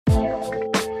Hello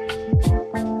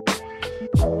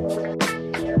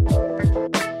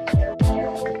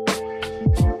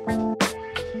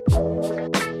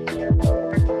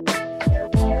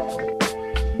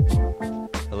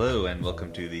and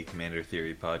welcome to the Commander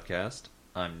Theory podcast.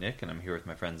 I'm Nick and I'm here with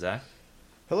my friend Zach.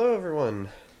 Hello everyone.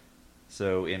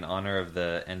 So in honor of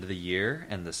the end of the year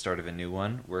and the start of a new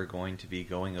one, we're going to be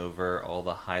going over all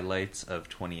the highlights of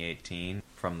 2018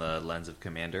 from the lens of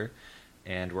Commander.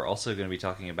 And we're also going to be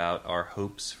talking about our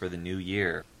hopes for the new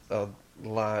year. A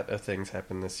lot of things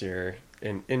happened this year,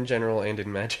 in general and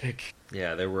in Magic.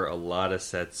 Yeah, there were a lot of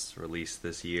sets released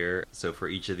this year. So for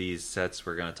each of these sets,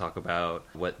 we're going to talk about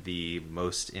what the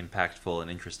most impactful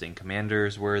and interesting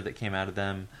commanders were that came out of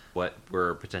them, what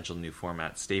were potential new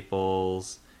format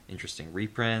staples, interesting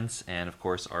reprints, and of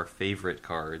course our favorite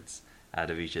cards out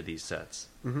of each of these sets.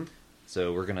 Mm-hmm.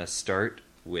 So we're going to start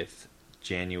with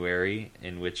January,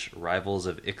 in which Rivals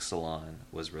of Ixalan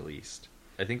was released.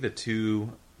 I think the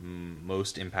two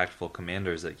most impactful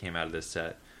commanders that came out of this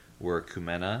set were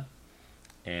Kumena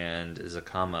and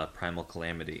Zacama Primal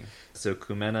Calamity. So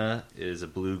Kumena is a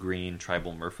blue-green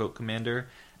tribal merfolk commander,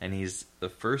 and he's the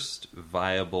first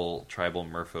viable tribal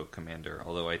merfolk commander,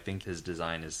 although I think his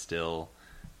design is still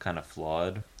kind of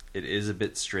flawed. It is a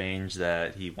bit strange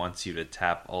that he wants you to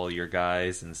tap all your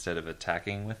guys instead of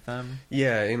attacking with them.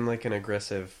 Yeah, in like an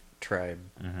aggressive tribe,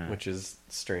 Mm-hmm. which is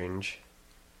strange.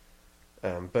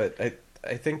 But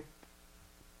I think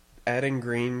adding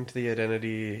green to the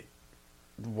identity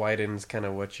widens kind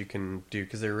of what you can do,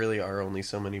 because there really are only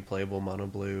so many playable mono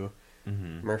blue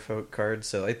Mm-hmm. merfolk cards.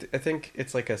 So I think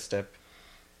it's like a step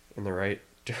in the right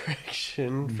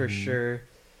direction for sure.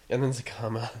 And then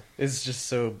Zacama is just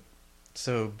so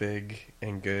big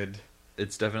and good.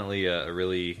 It's definitely a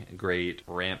really great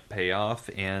ramp payoff,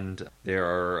 and there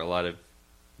are a lot of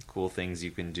cool things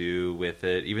you can do with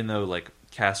it. Even though like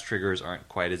cast triggers aren't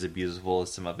quite as abusable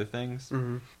as some other things,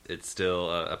 Mm-hmm. it's still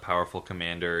a powerful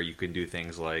commander. You can do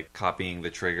things like copying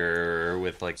the trigger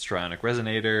with like Strionic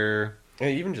Resonator. Yeah,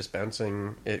 even just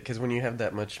bouncing it, because when you have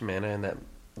that much mana and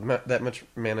that much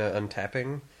mana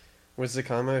untapping with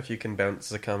Zacama, if you can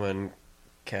bounce Zacama and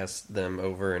cast them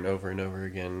over and over and over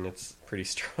again, it's pretty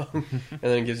strong. And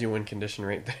then it gives you win condition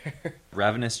right there.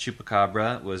 Ravenous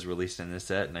Chupacabra was released in this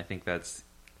set, and I think that's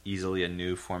easily a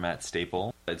new format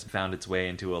staple. It's found its way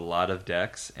into a lot of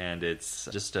decks, and it's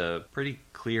just a pretty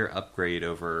clear upgrade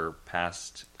over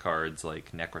past cards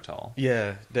like Necrotal.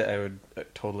 Yeah, I would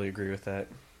totally agree with that.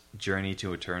 Journey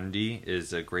to Eternity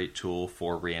is a great tool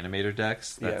for Reanimator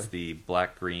decks. That's the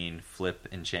black-green flip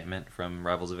enchantment from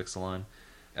Rivals of Ixalan.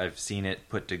 I've seen it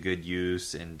put to good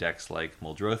use in decks like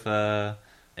Muldrotha,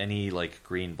 any like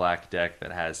green-black deck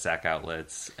that has sack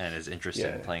outlets and is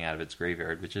interested in playing out of its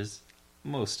graveyard, which is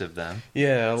most of them.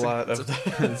 Yeah, a lot of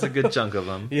them. It's a good chunk of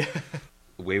them. Yeah.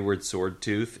 Wayward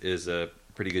Swordtooth is a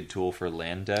pretty good tool for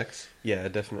land decks. Yeah,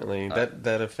 definitely.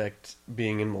 That effect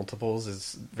being in multiples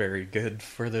is very good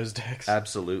for those decks.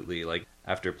 Absolutely. Like,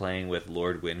 after playing with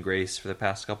Lord Windgrace for the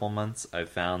past couple months, I've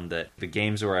found that the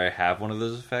games where I have one of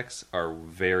those effects are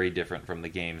very different from the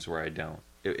games where I don't.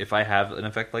 If I have an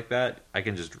effect like that, I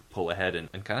can just pull ahead and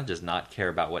kind of just not care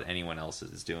about what anyone else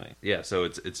is doing. Yeah, so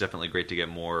it's definitely great to get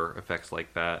more effects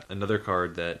like that. Another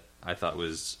card that I thought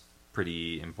was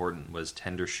pretty important was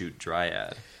Tendershoot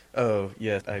Dryad. Oh,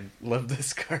 yes. I love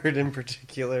this card in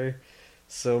particular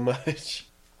so much.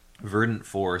 Verdant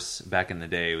Force, back in the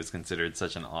day, was considered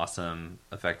such an awesome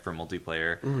effect for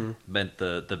multiplayer. Mm-hmm. But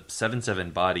the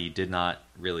 7/7 body did not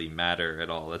really matter at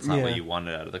all. That's not what you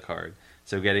wanted out of the card.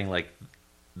 So getting like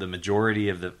the majority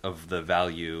of the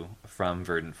value from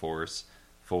Verdant Force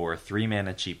for 3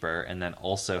 mana cheaper, and then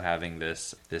also having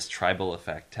this tribal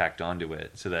effect tacked onto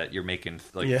it, so that you're making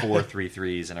like 4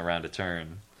 3/3s in around a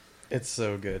turn. It's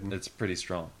so good. It's pretty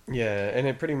strong. Yeah, and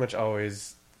it pretty much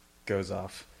always goes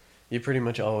off. You pretty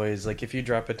much always, like, if you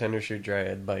drop a Tendershoot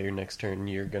Dryad by your next turn,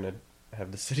 you're gonna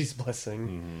have the City's Blessing.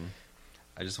 Mm-hmm.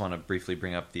 I just want to briefly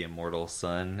bring up the Immortal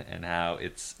Sun and how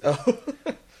it's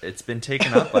been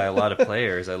taken up by a lot of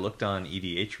players. I looked on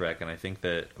EDH Rec, and I think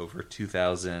that over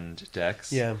 2,000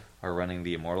 decks are running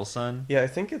the Immortal Sun. Yeah, I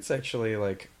think it's actually,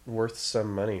 like, worth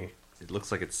some money. It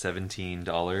looks like it's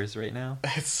 $17 right now.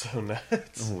 It's so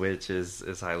nuts. Which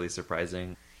is highly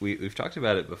surprising. We've talked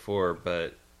about it before,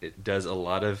 but it does a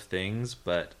lot of things,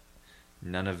 but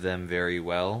none of them very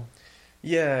well.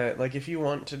 Yeah, like, if you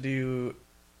want to do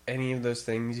any of those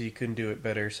things, you can do it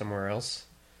better somewhere else.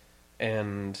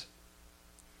 And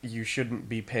you shouldn't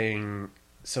be paying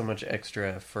so much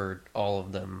extra for all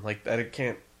of them. Like, I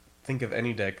can't think of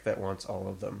any deck that wants all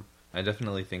of them. I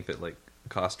definitely think that, like,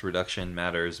 cost reduction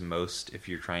matters most if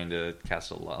you're trying to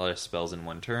cast a lot of spells in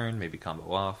one turn, maybe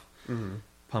combo off. Mm-hmm.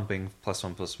 Pumping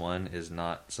 +1/+1 is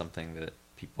not something that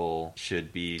people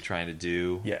should be trying to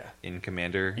do Yeah. in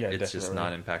Commander. Yeah, it's just not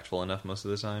definitely. impactful enough most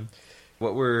of the time.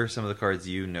 What were some of the cards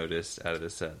you noticed out of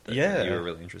this set that Yeah. you were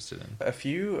really interested in? A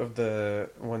few of the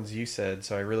ones you said,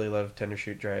 so I really love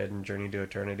Tendershoot Dryad and Journey to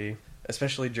Eternity.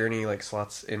 Especially Journey like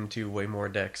slots into way more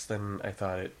decks than I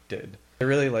thought it did. I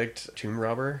really liked Tomb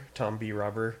Robber. Tom B.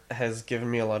 Robber has given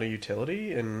me a lot of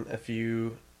utility in a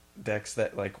few decks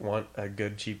that like want a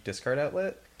good cheap discard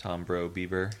outlet. Tom Bro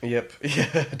Bieber. Yep,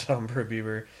 yeah, Tom Bro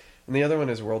Bieber. And the other one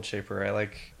is World Shaper. I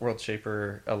like World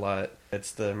Shaper a lot.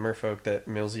 It's the merfolk that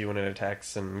mills you when it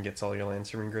attacks and gets all your lands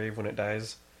from engrave when it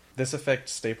dies. This effect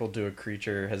stapled to a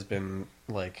creature has been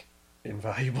like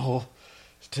invaluable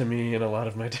to me in a lot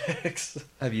of my decks.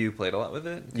 Have you played a lot with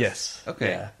it? Yes. Okay.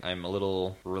 Yeah. I'm a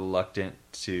little reluctant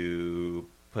to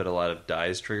put a lot of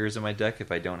dies triggers in my deck if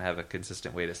I don't have a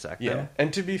consistent way to sack Yeah. them.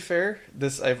 And to be fair,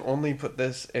 I've only put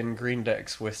this in green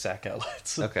decks with sack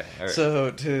outlets. Okay, all right.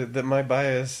 So my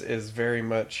bias is very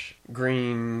much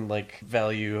green like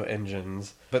value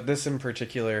engines. But this in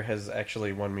particular has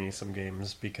actually won me some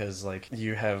games because like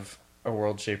you have a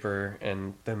World Shaper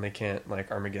and then they can't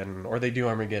like Armageddon, or they do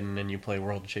Armageddon and you play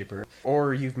World Shaper,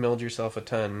 or you've milled yourself a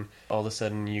ton, all of a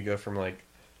sudden you go from like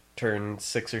turn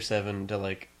 6 or 7 to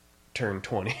like turn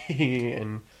 20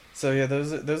 and so yeah,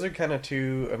 those are kind of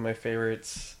two of my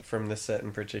favorites from this set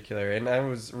in particular, and I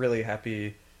was really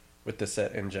happy with the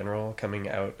set in general coming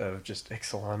out of just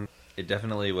Ixalan. It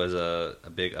definitely was a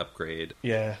big upgrade.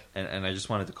 Yeah. And I just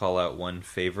wanted to call out one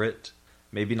favorite.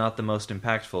 Maybe not the most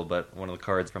impactful, but one of the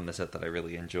cards from the set that I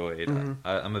really enjoyed. Mhm.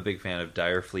 I'm a big fan of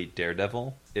Direfleet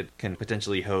Daredevil. It can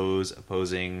potentially hose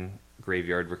opposing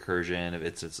graveyard recursion of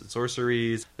its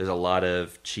sorceries. There's a lot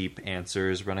of cheap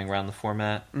answers running around the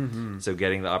format. Mm-hmm. So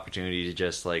getting the opportunity to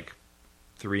just like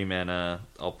 3 mana,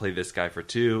 I'll play this guy for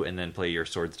 2, and then play your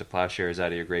Swords to Plowshares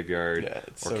out of your graveyard, Yeah,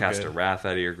 it's or so cast good. a Wrath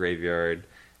out of your graveyard.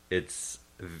 It's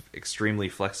extremely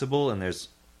flexible, and there's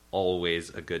always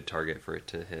a good target for it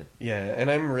to hit. Yeah, and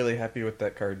I'm really happy with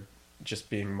that card just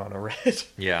being mono red.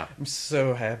 Yeah. I'm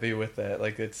so happy with that.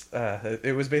 Like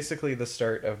it was basically the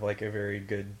start of like a very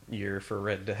good year for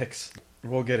red decks.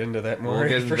 We'll get into that more. We'll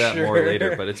get into for that sure. more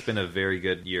later, but it's been a very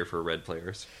good year for red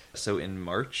players. So in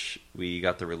March, we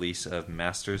got the release of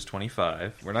Masters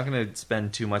 25. We're not going to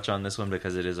spend too much on this one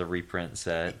because it is a reprint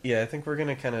set. Yeah, I think we're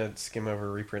gonna kind of skim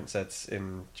over reprint sets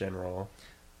in general.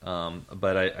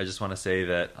 But I just want to say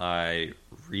that I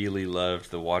really loved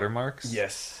the watermarks.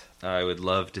 Yes. I would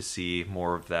love to see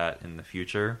more of that in the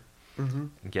future.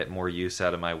 Mm-hmm. Get more use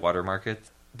out of my water market.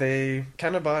 They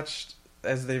kind of botched,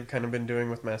 as they've kind of been doing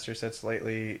with master sets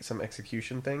lately, some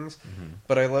execution things. Mm-hmm.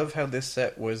 But I love how this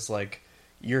set was like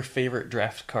your favorite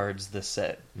draft cards this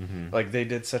set. Mm-hmm. Like they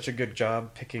did such a good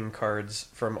job picking cards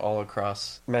from all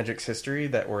across Magic's history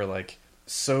that were like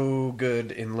so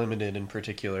good in limited in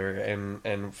particular,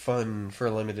 and fun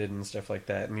for limited and stuff like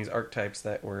that, and these archetypes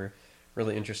that were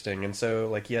really interesting. And so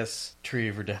like yes, Tree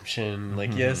of Redemption,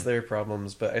 like Mhm. yes, there are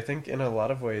problems, but I think in a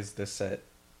lot of ways this set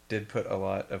did put a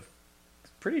lot of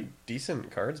pretty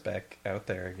decent cards back out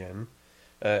there again.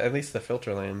 At least the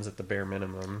filter lands at the bare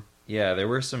minimum. Yeah, there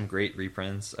were some great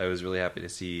reprints. I was really happy to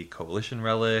see Coalition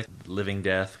Relic, Living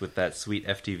Death with that sweet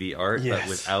FTV art, Yes. but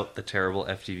without the terrible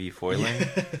FTV foiling.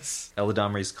 Yes.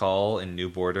 Eladamri's Call in New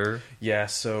Border. Yeah,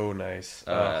 so nice.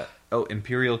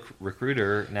 Imperial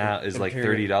Recruiter now is like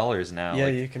Imperial- $30 now. Yeah,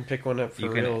 Like, you can pick one up for you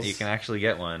can reals. you can actually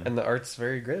get one. And the art's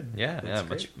very good. Yeah, It's yeah,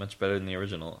 great. much better than the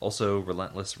original. Also,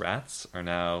 Relentless Rats are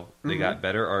now, they Mhm. got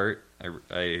better art.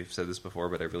 I've said this before,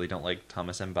 but I really don't like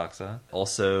Thomas Mbaxa.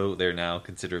 Also, they're now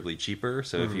considerably cheaper,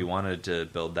 so if Mhm. you wanted to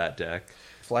build that deck,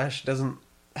 Flash doesn't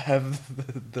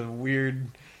have the weird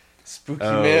spooky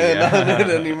Oh, man yeah. on it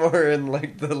anymore, and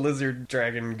like the lizard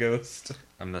dragon ghost.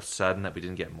 I'm saddened that we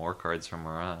didn't get more cards from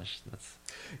Mirage. That's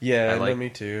Yeah, I no, like- me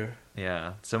too.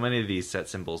 yeah. So many of these set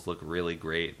symbols look really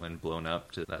great when blown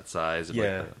up to that size of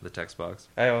Yeah. like the text box.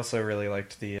 I also really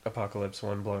liked the Apocalypse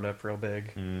one blown up real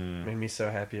big. Mm. Made me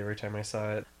so happy every time I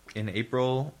saw it. In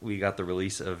April, we got the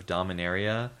release of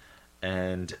Dominaria,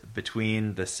 and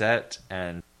between the set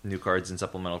and new cards and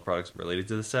supplemental products related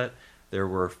to the set, there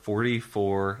were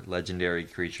 44 legendary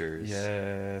creatures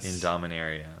Yes. in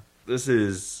Dominaria. This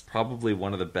is probably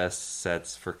one of the best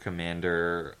sets for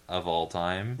Commander of all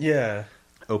time. Yeah.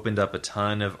 Opened up a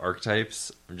ton of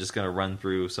archetypes. I'm just going to run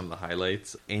through some of the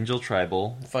highlights. Angel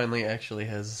Tribal, Finally actually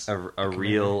has a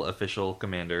real official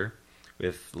commander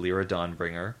with Lyra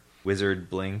Dawnbringer. Wizard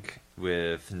Blink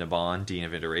with Naban, Dean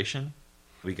of Iteration.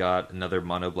 We got another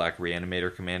mono black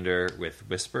Reanimator commander with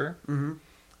Whisper. Mm-hmm.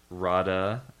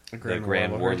 Rada, the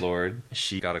Grand Warlord.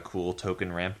 She got a cool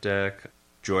token ramp deck.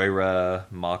 Joyra,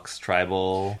 Mox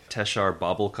Tribal, Teshar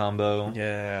Bobble combo.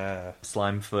 Yeah.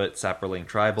 Slimefoot, Saproling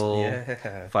Tribal.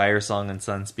 Yeah. Fire Song and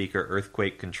Sunspeaker,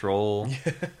 Earthquake Control.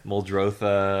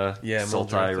 Muldrotha, Yeah,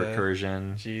 Sultai Muldrotha.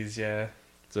 Recursion. Jeez, yeah.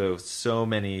 So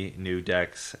many new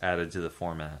decks added to the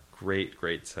format.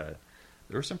 Great set.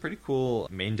 There were some pretty cool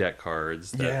main deck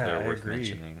cards that are worth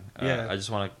mentioning. Yeah. I just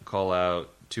want to call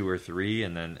out 2 or 3,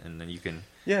 and then you can.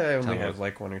 Yeah, I only Tell have us.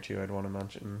 like 1 or 2 I'd want to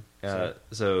mention.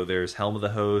 So there's Helm of the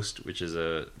Host, which is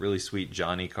a really sweet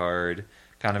Johnny card.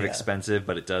 Kind of Yeah. expensive,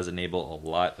 but it does enable a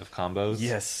lot of combos.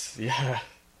 Yes, yeah.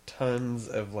 Tons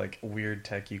of like weird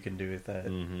tech you can do with that.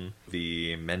 Mm-hmm.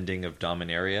 The Mending of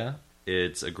Dominaria.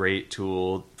 It's a great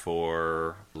tool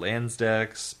for lands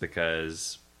decks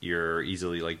because you're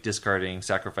easily like discarding,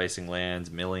 sacrificing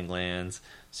lands, milling lands,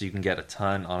 so you can get a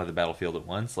ton onto the battlefield at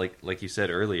once. Like you said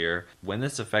earlier, when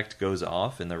this effect goes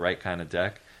off in the right kind of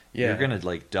deck, you're gonna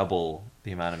like double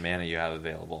the amount of mana you have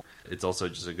available. It's also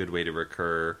just a good way to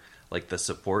recur like the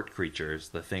support creatures,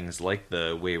 the things like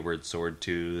the Wayward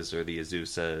Swordtooths or the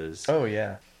Azusas. Oh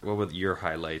yeah. What were your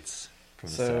highlights from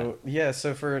the set? So yeah,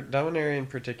 so for Dominaria in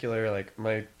particular, like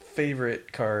my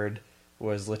favorite card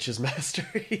was Lich's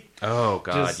Mastery. Oh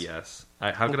God, Just- yes.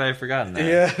 How could I have forgotten that?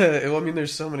 Yeah, well, I mean,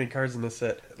 there's so many cards in this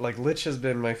set. Like, Lich has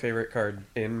been my favorite card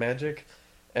in Magic,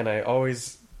 and I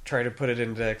always try to put it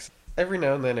in decks. Every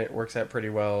now and then it works out pretty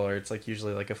well, or it's like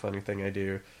usually like a funny thing I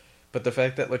do. But the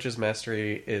fact that Lich's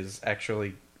Mastery is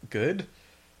actually good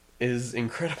is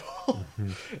incredible.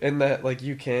 And that like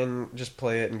you can just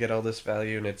play it and get all this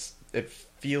value, and it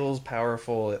feels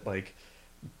powerful. It like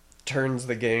turns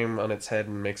the game on its head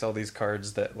and makes all these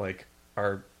cards that like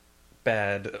are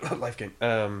bad life game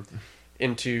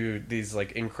into these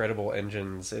like incredible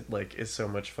engines. It like is so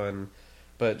much fun.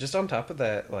 But just on top of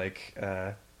that, like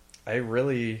I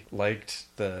really liked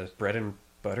the bread and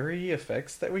buttery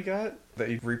effects that we got that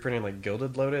you reprinted, like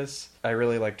Gilded Lotus. I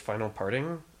really liked Final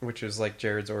Parting, which was like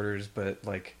Jared's Orders but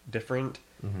like different.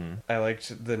 Mm-hmm. I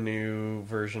liked the new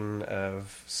version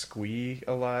of Squee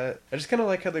a lot. I just kind of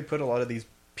like how they put a lot of these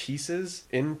pieces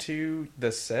into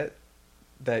the set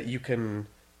that you can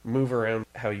move around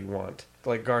how you want.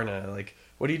 Like Garna, like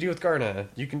what do you do with Garna?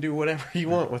 You can do whatever you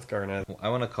want with Garna. I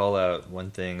want to call out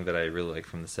one thing that I really like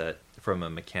from the set from a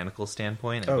mechanical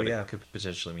standpoint and what it could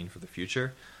potentially mean for the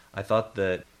future. I thought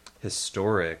that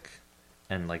Historic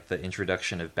and like the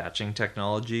introduction of batching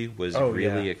technology was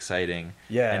really exciting.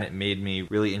 Yeah. And it made me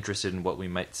really interested in what we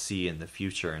might see in the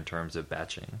future in terms of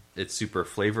batching. It's super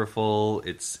flavorful.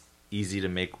 It's easy to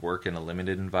make work in a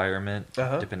limited environment,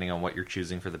 depending on what you're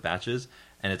choosing for the batches.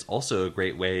 And it's also a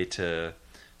great way to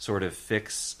sort of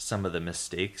fix some of the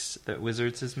mistakes that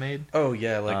Wizards has made. Oh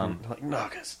yeah, like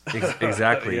Nagas.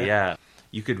 Exactly, yeah.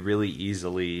 You could really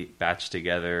easily batch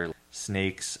together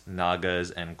snakes,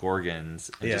 Nagas, and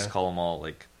Gorgons and just call them all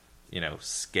like,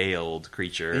 scaled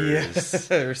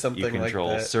creatures. Or something you control,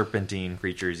 like that. serpentine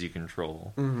creatures you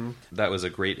control. Mm-hmm. That was a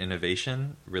great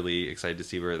innovation. Really excited to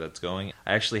see where that's going.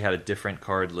 I actually had a different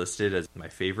card listed as my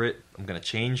favorite. I'm going to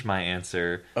change my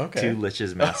answer to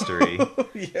Lich's Mastery.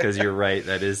 Because you're right,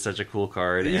 that is such a cool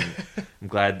card. And I'm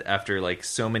glad after like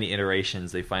so many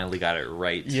iterations, they finally got it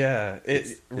right. Yeah,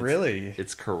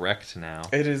 it's correct now.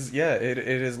 It is, it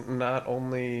is not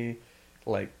only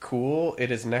like cool,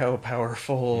 it is now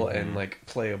powerful and like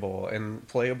playable. And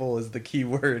playable is the key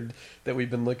word that we've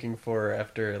been looking for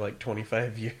after like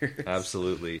 25 years.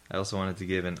 Absolutely. I also wanted to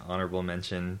give an honorable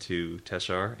mention to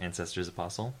Teshar, Ancestors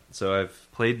Apostle. So I've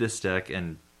played this deck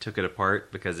and took it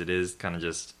apart because it is kind of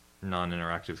just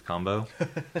non-interactive combo.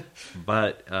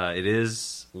 But it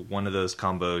is one of those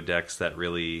combo decks that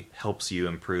really helps you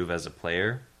improve as a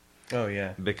player. Oh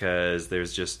yeah. Because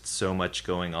there's just so much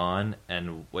going on,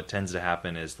 and what tends to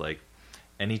happen is like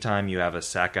anytime you have a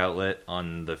sack outlet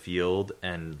on the field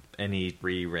and any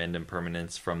 3 random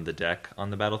permanents from the deck on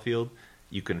the battlefield,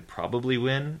 you can probably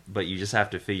win, but you just have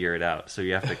to figure it out. So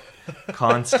you have to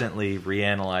constantly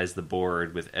reanalyze the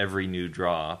board with every new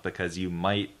draw because you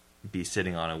might be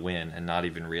sitting on a win and not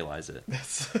even realize it.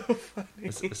 That's so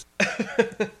funny.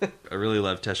 I really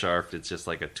love Teshar. It's just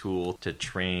like a tool to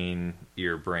train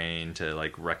your brain to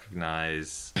like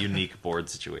recognize unique board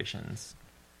situations.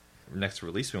 Next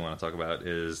release we want to talk about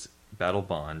is Battle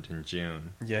Bond in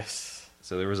June. Yes.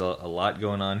 So there was a lot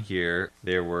going on here.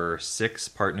 There were 6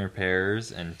 partner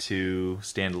pairs and 2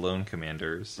 standalone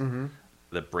commanders. Mm-hmm.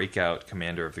 The breakout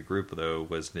commander of the group, though,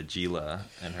 was Najila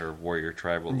and her warrior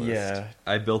tribal list. Yeah.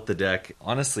 I built the deck.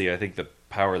 Honestly, I think the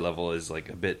power level is like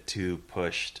a bit too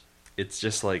pushed. It's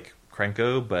just like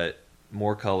Krenko, but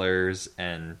more colors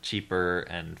and cheaper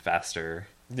and faster.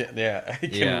 Yeah, I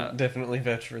can definitely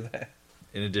vouch for that.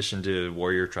 In addition to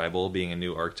Warrior Tribal being a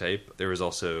new archetype, there was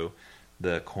also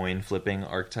the coin flipping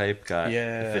archetype got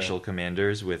official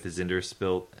commanders with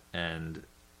Zinderspilt and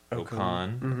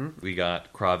Okan. Mm-hmm. We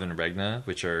got Krav and Regna,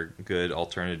 which are good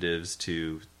alternatives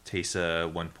to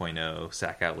Teysa 1.0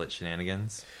 sack outlet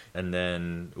shenanigans. And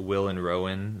then Will and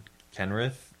Rowan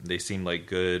Kenrith, they seem like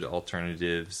good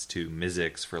alternatives to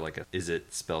Mizzix for like a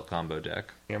Izzet spell combo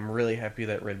deck. I'm really happy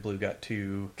that Red Blue got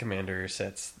 2 commander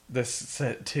sets this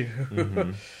set too.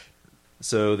 Mm-hmm.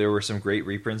 So there were some great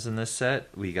reprints in this set.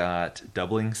 We got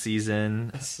Doubling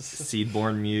Season,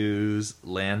 Seedborn Muse,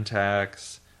 Land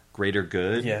Tax, Greater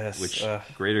Good. Yes. Which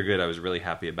Greater Good I was really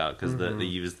happy about because they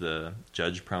used the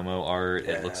Judge promo art.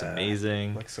 Yeah. It looks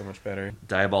amazing. Looks so much better.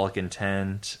 Diabolic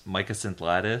Intent, Mycosynth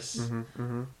Lattice,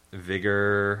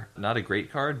 Vigor, not a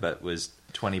great card, but was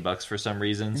 $20 for some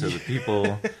reason. So the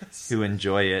people who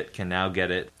enjoy it can now get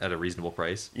it at a reasonable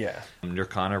price. Yeah.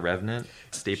 Nirkana Revenant,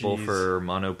 staple for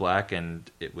mono black, and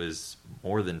it was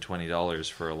more than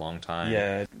 $20 for a long time.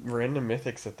 Yeah, random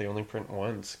mythics that they only print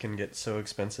once can get so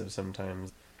expensive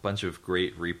sometimes. Bunch of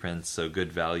great reprints, so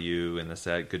good value in the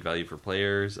set, good value for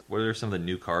players. What are some of the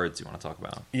new cards you want to talk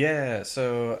about? Yeah,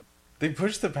 so they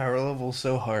pushed the power level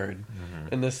so hard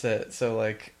in this set. So,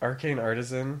 like, Arcane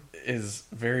Artisan is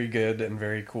very good and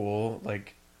very cool.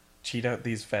 Like, cheat out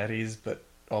these fatties, but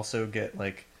also get,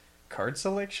 like, card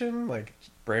selection. Like,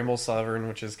 Bramble Sovereign,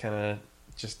 which is kind of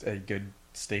just a good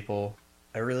staple.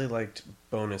 I really liked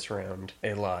Bonus Round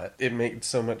a lot. It made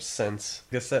so much sense.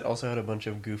 This set also had a bunch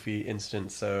of goofy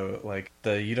instants, so, like,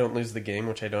 the You Don't Lose the Game,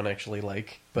 which I don't actually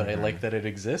like, but I like that it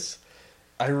exists.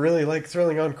 I really like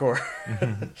Thrilling Encore.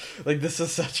 Like, this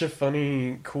is such a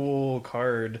funny, cool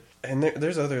card. And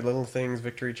there's other little things.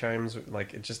 Victory Chimes,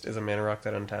 like, it just is a mana rock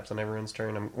that untaps on everyone's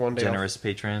turn. Generous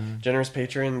Patron. Generous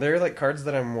Patron. They're, like, cards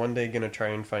that I'm one day going to try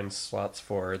and find slots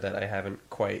for that I haven't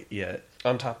quite yet.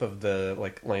 On top of the,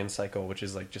 like, land cycle, which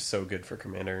is, like, just so good for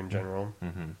Commander in general.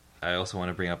 I also want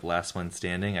to bring up Last One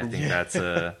Standing. I think that's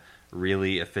a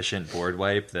really efficient board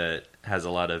wipe that has a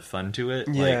lot of fun to it.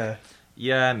 Yeah. Like,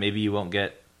 yeah, maybe you won't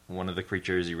get one of the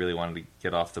creatures you really wanted to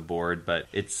get off the board, but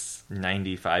it's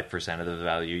 95% of the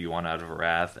value you want out of a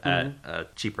Wrath at a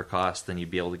cheaper cost than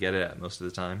you'd be able to get it at most of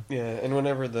the time. Yeah, and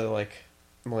whenever the, like,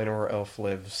 Malignor Elf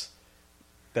lives,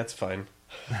 that's fine.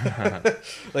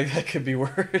 Like, that could be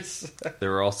worse.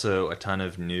 There were also a ton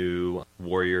of new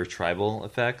Warrior Tribal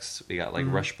effects. We got, like,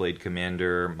 Rushblade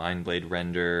Commander, Mindblade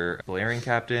Render, Blaring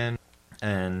Captain.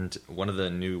 And one of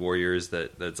the new warriors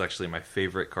that's actually my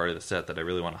favorite card of the set that I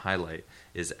really want to highlight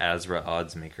is Azra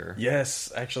Oddsmaker.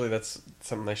 Yes, actually, that's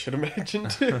something I should have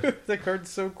mentioned too. That card's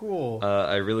so cool.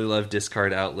 I really love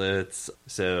discard outlets,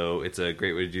 so it's a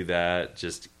great way to do that.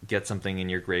 Just get something in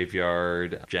your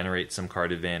graveyard, generate some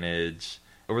card advantage.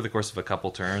 Over the course of a couple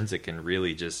turns, it can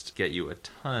really just get you a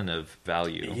ton of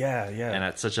value. Yeah. And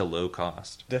at such a low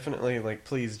cost. Definitely, like,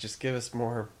 please just give us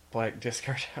more black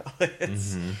discard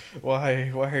outlets. Why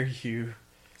are you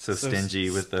so stingy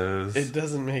with those? It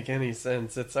doesn't make any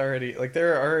sense. It's already, like,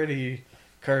 there are already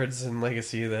cards in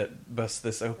Legacy that bust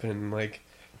this open. Like,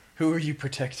 who are you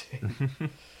protecting?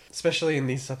 Especially in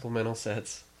these supplemental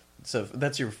sets. So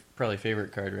that's your probably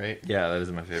favorite card, right? Yeah, that is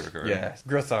my favorite card. Yeah,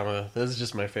 Grothama. This is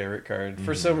just my favorite card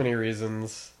for so many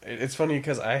reasons. It's funny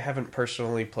because I haven't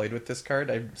personally played with this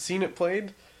card. I've seen it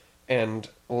played and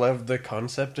loved the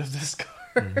concept of this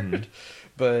card.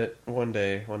 But one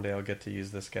day I'll get to use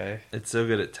this guy. It's so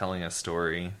good at telling a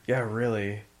story. Yeah,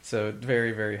 really. So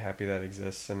very, very happy that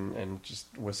exists, and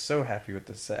just was so happy with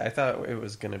this set. I thought it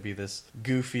was going to be this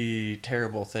goofy,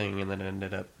 terrible thing, and then it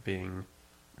ended up being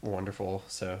wonderful.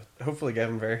 So hopefully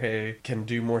Gavin Verhey can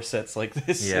do more sets like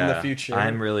this in the future.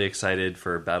 I'm really excited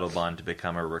for Battle Bond to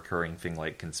become a recurring thing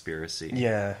like Conspiracy.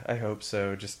 Yeah, I hope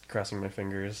so. Just crossing my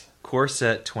fingers. Core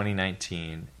Set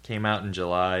 2019 came out in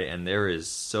July, and there is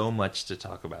so much to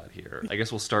talk about here. I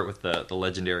guess we'll start with the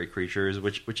legendary creatures.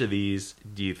 Which of these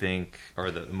do you think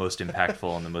are the most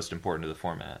impactful and the most important to the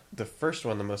format? The first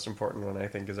one, the most important one, I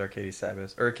think, is Arcades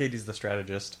Sabbath. Or Arcades the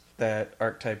Strategist. That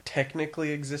archetype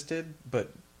technically existed,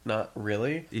 but not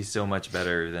really. He's so much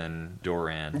better than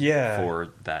Doran for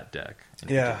that deck.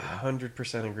 Yeah,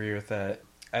 100% agree with that.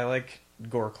 I like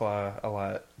Goreclaw a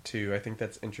lot, too. I think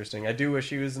that's interesting. I do wish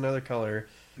he was another color.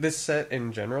 This set,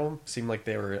 in general, seemed like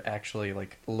they were actually,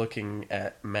 like, looking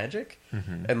at Magic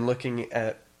and looking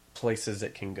at places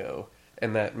it can go.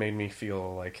 And that made me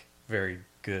feel, like, very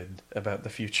good about the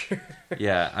future.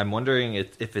 Yeah, I'm wondering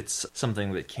if it's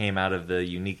something that came out of the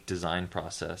unique design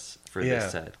process for Yeah.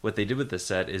 this set. What they did with the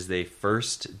set is they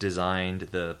first designed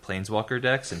the Planeswalker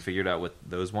decks and figured out what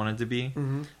those wanted to be.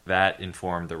 Mhm. That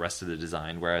informed the rest of the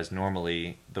design, whereas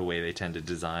normally the way they tend to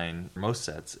design most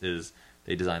sets is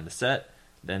they design the set,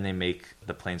 then they make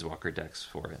the Planeswalker decks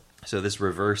for it. So this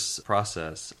reverse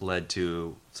process led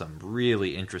to some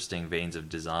really interesting veins of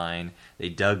design. They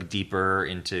dug deeper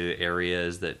into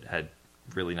areas that had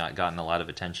really not gotten a lot of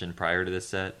attention prior to this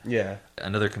set. Yeah.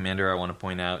 Another commander I want to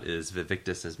point out is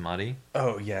Vivictus Asmati.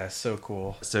 Oh, yeah, so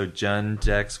cool. So Jund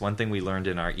decks, one thing we learned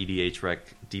in our EDH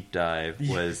Rec deep dive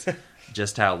was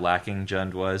just how lacking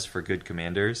Jund was for good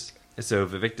commanders. So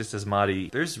Vivictus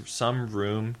Asmati, there's some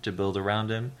room to build around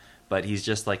him, but he's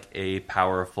just like a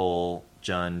powerful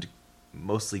Jund,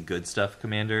 mostly good stuff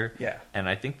commander. Yeah. And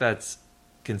I think that's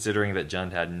considering that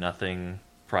Jund had nothing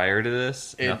prior to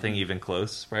this, nothing even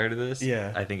close prior to this.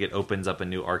 Yeah. I think it opens up a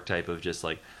new archetype of just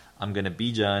like, I'm going to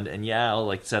be Jund, and yeah, I'll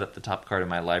like set up the top card of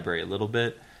my library a little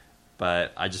bit,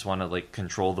 but I just want to like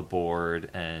control the board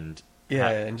and... Yeah,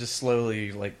 and just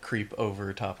slowly, like, creep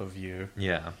over top of you.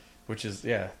 Yeah. Which is,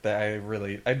 yeah, that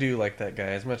I do like that guy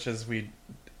as much as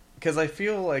because I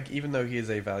feel like even though he is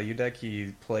a value deck,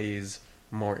 he plays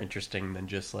more interesting than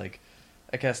just like,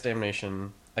 I cast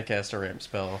Damnation, I cast a ramp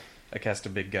spell, I cast a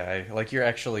big guy. Like, you're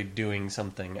actually doing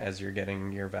something as you're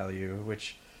getting your value,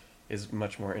 which is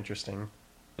much more interesting.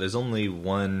 There's only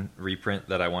one reprint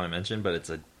that I want to mention, but it's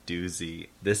a doozy.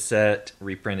 This set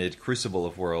reprinted Crucible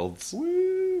of Worlds,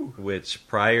 Woo! which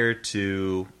prior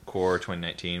to Core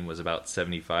 2019 was about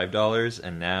 $75,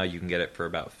 and now you can get it for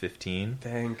about $15.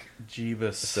 Thank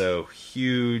Jeebus. So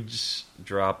huge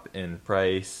drop in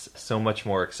price, so much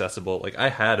more accessible. Like, I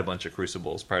had a bunch of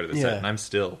Crucibles prior to the set, Yeah. and I'm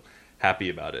still happy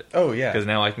about it. Oh, yeah. Because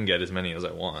now I can get as many as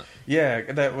I want.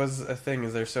 Yeah, that was a thing,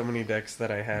 is there's so many decks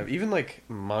that I have. Even, like,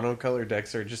 monocolor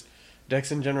decks or just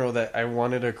decks in general that I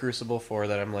wanted a Crucible for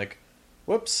that I'm like,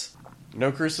 whoops,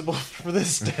 no Crucible for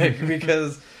this deck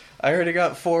because I already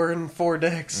got 4 and 4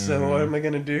 decks, so what am I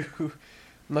going to do? I'm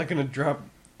not going to drop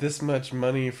this much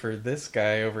money for this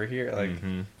guy over here. Like,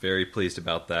 Very pleased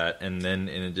about that. And then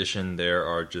in addition, there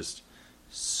are just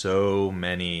so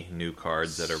many new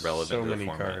cards that are relevant So to the many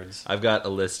format. cards. I've got a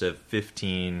list of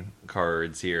 15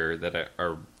 cards here that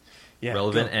are yeah,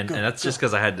 relevant, go, and go, that's go. just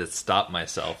because I had to stop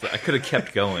myself. I could have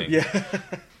kept going. Yeah.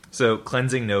 So,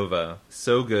 Cleansing Nova,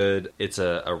 so good. It's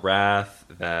a wrath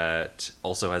that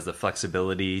also has the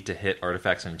flexibility to hit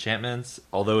artifacts and enchantments.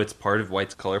 Although it's part of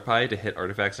White's color pie to hit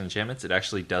artifacts and enchantments, it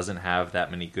actually doesn't have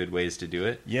that many good ways to do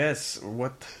it. Yes,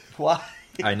 why?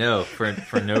 I know,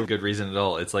 for no good reason at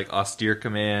all. It's like austere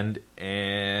command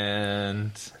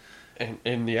and...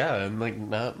 And yeah, and like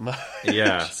not much.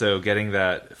 Yeah, so getting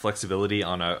that flexibility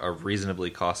on a reasonably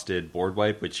costed board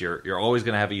wipe, which you're always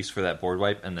going to have a use for that board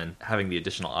wipe, and then having the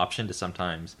additional option to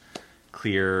sometimes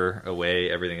clear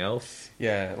away everything else.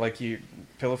 Yeah, like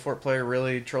Pillow Fort player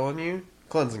really trolling you?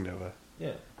 Cleansing Nova.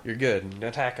 Yeah. You're good.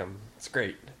 Attack them. It's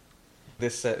great.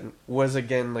 This set was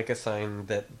again like a sign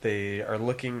that they are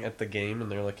looking at the game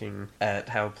and they're looking at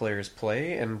how players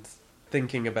play and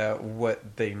thinking about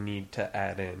what they need to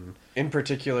add in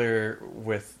particular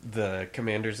with the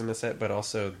commanders in the set, but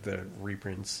also the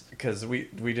reprints. Because we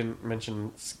didn't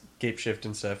mention Scape Shift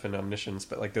and stuff and Omniscience,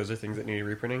 but like those are things that need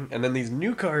reprinting. And then these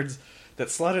new cards that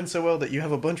slot in so well that you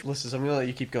have a bunch listed. So I'm going to let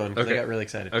you keep going because I got really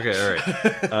excited. Okay,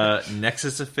 all right.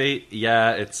 Nexus of Fate,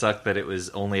 yeah, it sucked that it was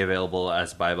only available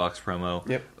as buy box promo.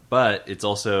 Yep. But it's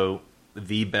also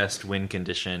the best win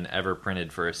condition ever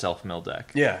printed for a self-mill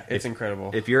deck. Yeah, it's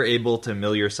incredible. If you're able to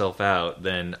mill yourself out,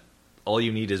 then all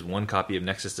you need is one copy of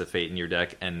Nexus of Fate in your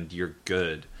deck, and you're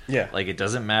good. Yeah. Like, it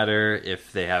doesn't matter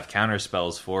if they have counter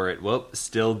spells for it. Well,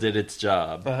 still did its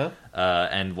job.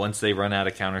 And once they run out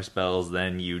of counter spells,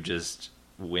 then you just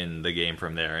win the game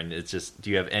from there. And it's just,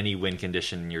 do you have any win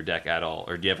condition in your deck at all?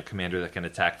 Or do you have a commander that can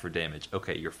attack for damage?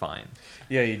 Okay, you're fine.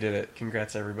 Yeah, you did it.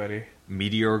 Congrats, everybody.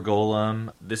 Meteor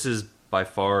Golem. This is by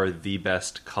far the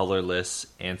best colorless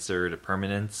answer to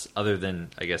permanence, other than,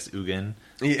 I guess, Ugin.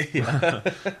 Yeah.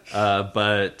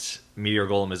 But Meteor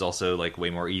Golem is also like way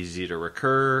more easy to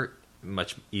recur,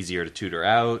 much easier to tutor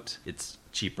out. It's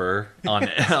cheaper on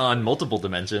on multiple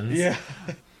dimensions. Yeah.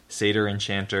 Satyr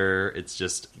Enchanter, it's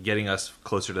just getting us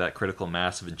closer to that critical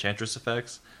mass of Enchantress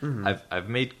effects. I've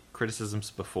made criticisms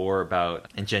before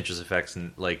about Enchantress effects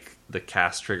and like the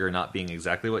cast trigger not being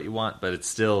exactly what you want, but it's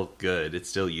still good. It's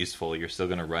still useful. You're still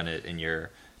going to run it in your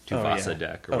Tuvasa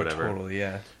deck or whatever. Totally,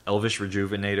 yeah. Elvish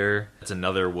Rejuvenator, it's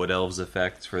another Wood Elves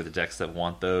effect for the decks that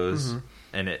want those.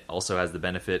 And it also has the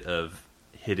benefit of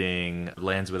hitting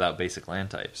lands without basic land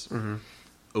types.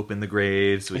 Open the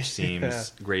Graves, which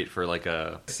seems great for like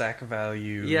a sack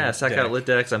value. Yeah, sack deck. outlet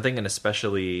decks. I'm thinking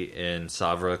especially in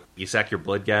Savra. You sack your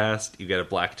Bloodghast, you get a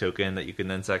black token that you can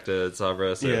then sack to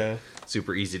Savra, so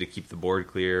super easy to keep the board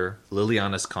clear.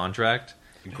 Liliana's Contract,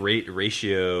 great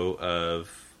ratio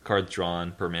of cards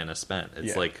drawn per mana spent.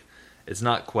 It's like, it's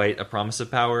not quite a Promise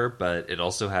of Power, but it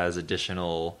also has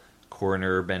additional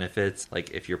corner benefits. Like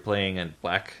if you're playing a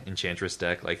black Enchantress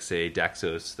deck, like say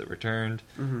Daxos the Returned,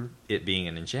 it being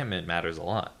an enchantment matters a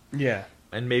lot. Yeah.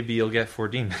 And maybe you'll get 4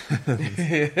 demons.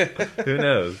 Who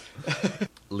knows?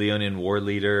 Leonin War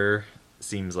Leader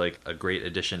seems like a great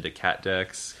addition to cat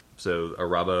decks. So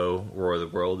Arabo, Roar of the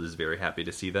World, is very happy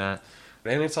to see that.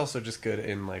 And it's also just good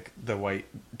in like the white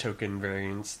token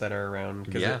variants that are around,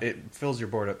 because it fills your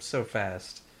board up so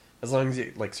fast. As long as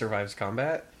it like survives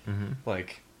combat,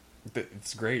 like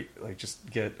it's great. Like just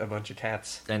get a bunch of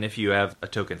cats. And if you have a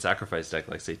token sacrifice deck,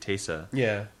 like say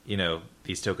Teysa, you know,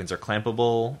 these tokens are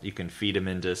clampable. You can feed them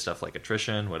into stuff like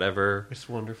attrition, whatever. It's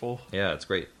wonderful. Yeah, it's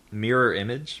great. Mirror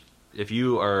Image. If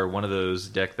you are one of those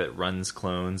deck that runs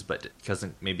clones but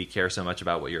doesn't maybe care so much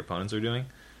about what your opponents are doing,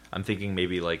 I'm thinking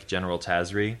maybe like General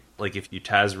Tazri. Like if you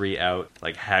Tazri out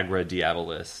like Hagra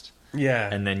Diabolist,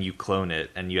 and then you clone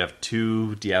it, and you have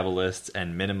 2 Diabolists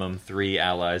and minimum 3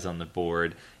 allies on the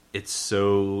board, it's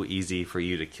so easy for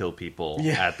you to kill people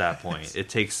at that point. It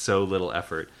takes so little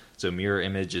effort. So Mirror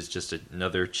Image is just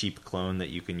another cheap clone that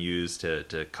you can use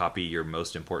to copy your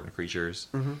most important creatures.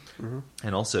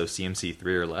 And also CMC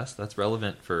 3 or less, that's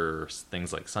relevant for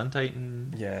things like Sun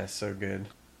Titan. Yeah, so good.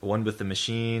 One with the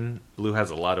Machine. Blue has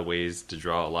a lot of ways to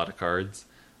draw a lot of cards,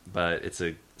 but it's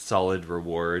a solid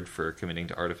reward for committing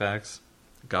to artifacts.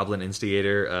 Goblin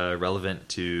Instigator, relevant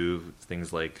to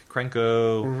things like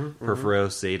Krenko,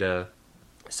 Perforos, Zeta.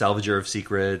 Salvager of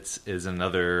Secrets is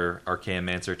another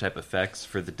Archaeomancer type effects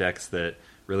for the decks that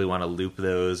really want to loop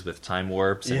those with Time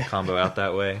Warps and combo out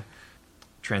that way.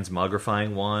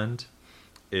 Transmogrifying Wand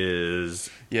is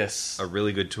a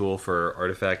really good tool for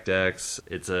artifact decks.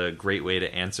 It's a great way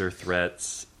to answer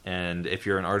threats, and if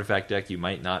you're an artifact deck, you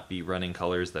might not be running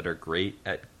colors that are great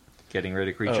at getting rid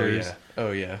of creatures.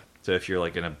 Oh yeah. So if you're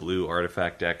like in a blue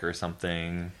artifact deck or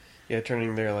something... Yeah,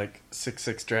 turning their like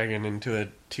 6/6 dragon into a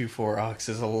 2/4 ox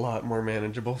is a lot more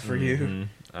manageable for you.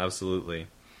 Absolutely.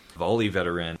 Volley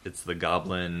Veteran, it's the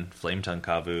Goblin Flametongue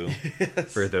Kavu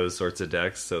for those sorts of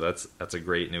decks, so that's a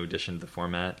great new addition to the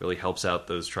format. Really helps out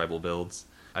those tribal builds.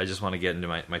 I just want to get into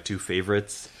my 2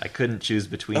 favorites. I couldn't choose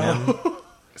between them.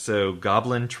 So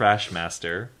Goblin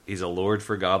Trashmaster, he's a lord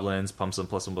for goblins, pumps them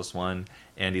 +1/+1,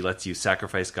 and he lets you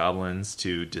sacrifice goblins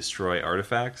to destroy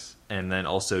artifacts. And then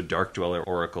also Dark Dweller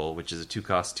Oracle, which is a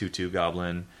 2-cost 2/2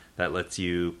 goblin that lets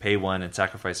you pay 1 and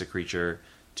sacrifice a creature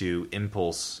to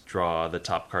impulse draw the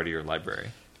top card of your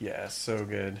library. Yeah, so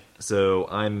good. So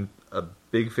I'm a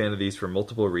big fan of these for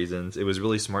multiple reasons. It was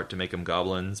really smart to make them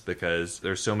goblins because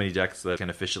there's so many decks that can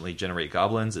efficiently generate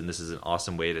goblins, and this is an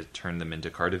awesome way to turn them into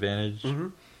card advantage.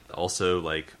 Also,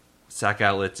 like, sack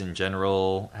outlets in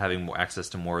general, having more access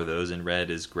to more of those in red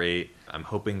is great. I'm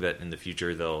hoping that in the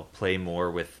future they'll play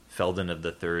more with Felden of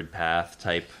the Third Path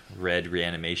type red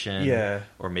reanimation. Yeah.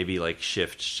 Or maybe like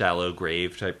shift Shallow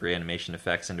Grave type reanimation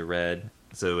effects into red.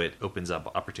 So it opens up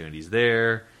opportunities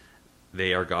there.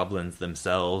 They are goblins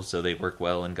themselves, so they work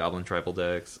well in goblin tribal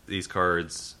decks. These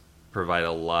cards provide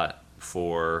a lot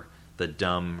for the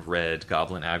dumb red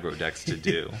goblin aggro decks to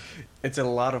do. It's a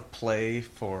lot of play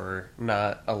for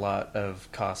not a lot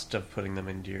of cost of putting them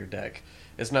into your deck.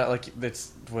 It's not like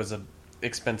this was a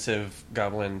expensive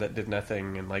goblin that did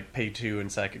nothing and like pay 2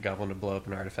 and sack a goblin to blow up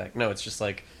an artifact. No, it's just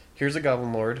like, here's a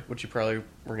Goblin Lord, which you probably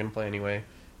were going to play anyway,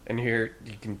 and here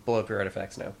you can blow up your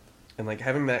artifacts now. And like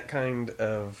having that kind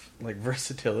of like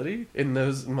versatility in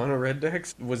those mono red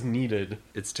decks was needed.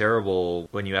 It's terrible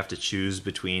when you have to choose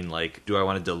between like, do I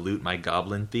want to dilute my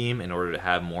goblin theme in order to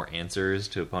have more answers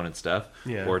to opponent stuff,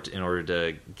 or in order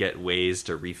to get ways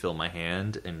to refill my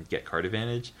hand and get card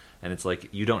advantage? And it's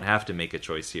like, you don't have to make a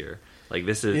choice here. Like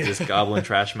this Goblin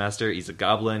Trashmaster, he's a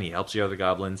goblin, he helps your other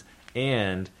goblins,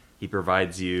 and he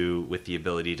provides you with the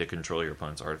ability to control your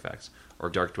opponent's artifacts. Or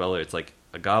Dark Dweller, it's like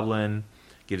a goblin,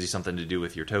 gives you something to do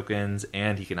with your tokens,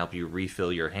 and he can help you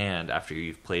refill your hand after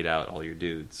you've played out all your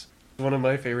dudes. One of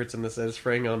my favorites in this is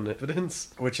Fraying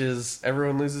Omnipotence, which is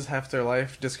everyone loses half their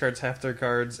life, discards half their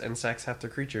cards, and sacks half their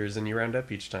creatures, and you round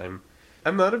up each time.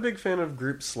 I'm not a big fan of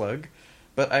Group Slug,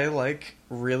 but I like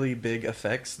really big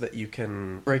effects that you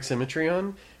can break symmetry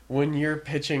on. When you're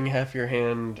pitching half your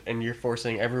hand, and you're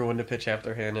forcing everyone to pitch half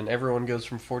their hand, and everyone goes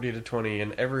from 40 to 20,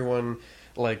 and everyone,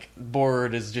 like,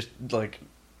 board is just, like,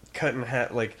 cut in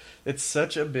half. Like, it's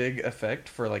such a big effect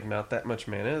for, like, not that much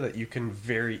mana that you can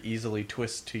very easily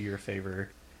twist to your favor.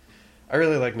 I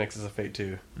really like Nexus of Fate,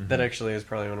 too. Mm-hmm. That actually is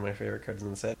probably one of my favorite cards in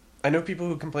the set. I know people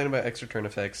who complain about extra turn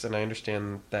effects, and I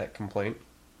understand that complaint.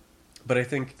 But I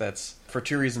think that's for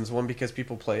two reasons. One, because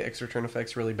people play extra turn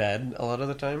effects really bad a lot of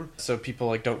the time. So people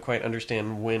like don't quite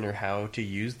understand when or how to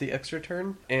use the extra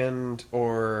turn. And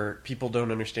or people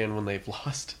don't understand when they've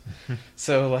lost.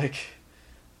 So like,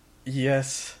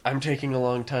 yes, I'm taking a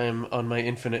long time on my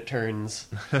infinite turns.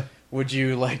 Would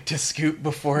you like to scoop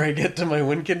before I get to my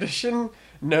win condition?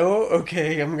 No?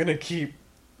 Okay, I'm gonna keep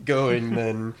going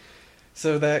then.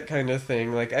 So that kind of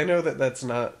thing. Like, I know that that's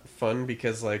not fun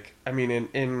because, like, I mean,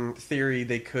 in theory,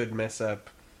 they could mess up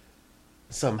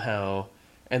somehow,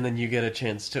 and then you get a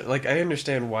chance to... Like, I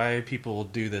understand why people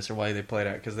do this or why they play it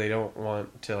out, because they don't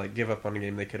want to, like, give up on a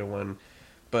game they could have won.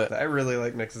 But I really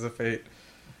like Nexus of Fate.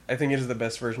 I think it is the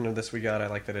best version of this we got. I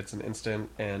like that it's an instant,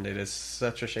 and it is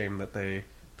such a shame that they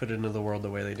put it into the world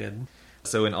the way they did.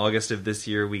 So in August of this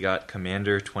year, we got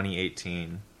Commander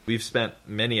 2018. We've spent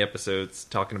many episodes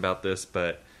talking about this,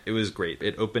 but it was great.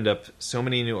 It opened up so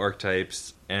many new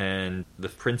archetypes, and the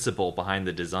principle behind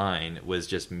the design was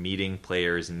just meeting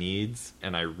players' needs.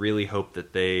 And I really hope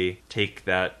that they take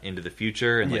that into the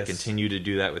future and like continue to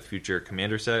do that with future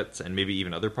Commander sets and maybe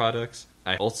even other products.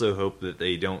 I also hope that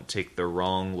they don't take the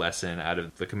wrong lesson out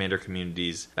of the Commander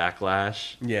community's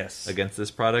backlash against this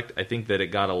product. I think that it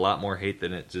got a lot more hate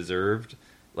than it deserved.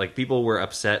 Like, people were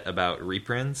upset about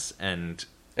reprints and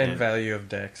value of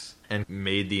decks. And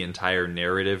made the entire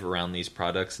narrative around these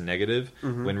products negative,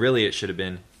 when really it should have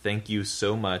been, thank you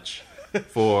so much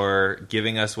for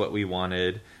giving us what we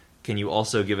wanted. Can you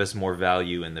also give us more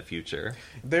value in the future?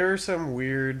 There are some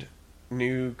weird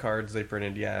new cards they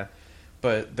printed,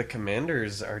 but the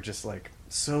commanders are just like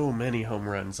so many home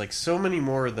runs, like so many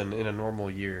more than in a normal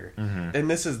year. And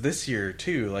this is this year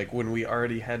too, like when we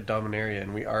already had Dominaria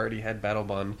and we already had Battle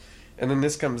Bond, and then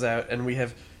this comes out and we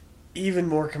have even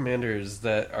more commanders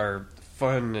that are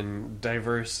fun and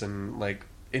diverse and like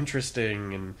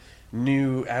interesting, and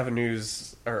new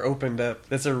avenues are opened up.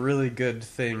 That's a really good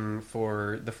thing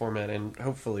for the format and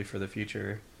hopefully for the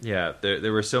future. Yeah,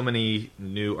 there were so many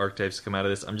new archetypes come out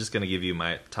of this. I'm just going to give you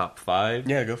my top 5.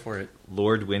 Yeah, go for it.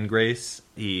 Lord Windgrace.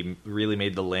 He really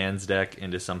made the lands deck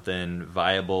into something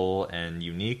viable and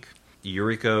unique.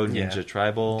 Yuriko, Ninja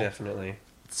Tribal. Definitely.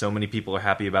 So many people are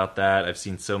happy about that. I've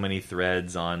seen so many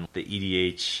threads on the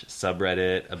EDH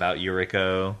subreddit about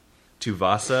Yuriko.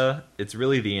 Tuvasa, it's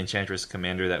really the Enchantress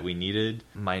commander that we needed,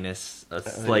 minus a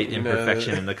slight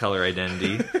imperfection in the color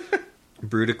identity.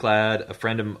 Brutaclad, a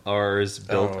friend of ours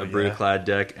built a Brutaclad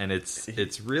deck, and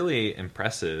it's really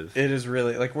impressive. It is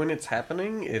really, like, when it's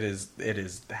happening, it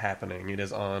is happening. It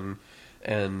is on,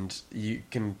 and you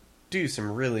can do some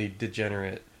really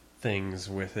degenerate things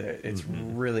with it. It's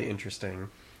really interesting.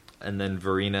 And then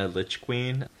Varina Lich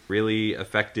Queen, really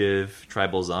effective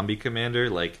tribal zombie commander.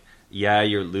 Like, yeah,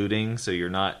 you're looting, so you're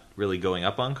not really going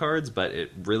up on cards, but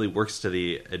it really works to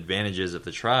the advantages of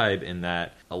the tribe in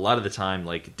that a lot of the time,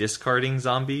 like, discarding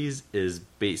zombies is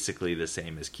basically the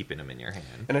same as keeping them in your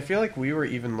hand. And I feel like we were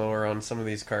even lower on some of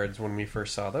these cards when we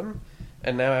first saw them,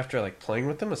 and now after, like, playing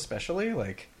with them especially,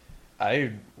 like,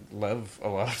 I love a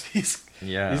lot of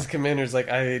these commanders. Like,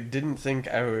 I didn't think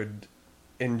I would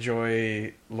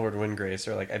enjoy Lord Windgrace,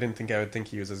 or, like, I didn't think I would think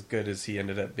he was as good as he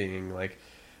ended up being. Like,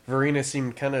 Varina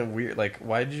seemed kind of weird. Like,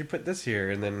 why did you put this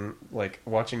here? And then, like,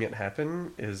 watching it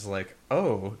happen is like,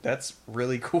 oh, that's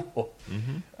really cool.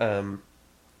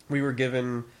 We were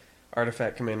given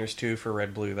artifact commanders, too, for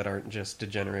red-blue that aren't just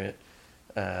degenerate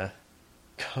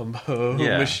combo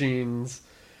machines,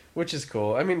 which is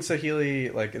cool. I mean,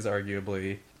 Saheeli, like, is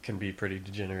arguably can be pretty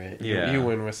degenerate. You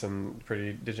win with some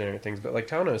pretty degenerate things, but, like,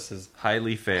 Taunos is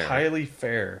highly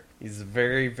fair. He's a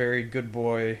very, very good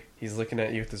boy. He's looking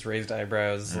at you with his raised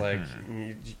eyebrows, like,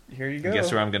 here you go.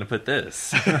 Guess where I'm going to put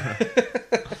this?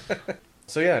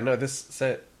 So yeah, no, this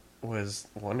set was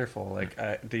wonderful.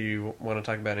 Like, do you want to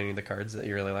talk about any of the cards that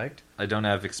you really liked? I don't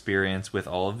have experience with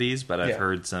all of these, but I've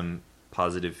heard some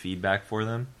positive feedback for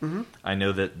them. I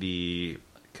know that the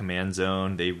Command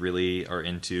Zone, they really are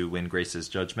into Windgrace's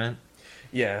Judgment.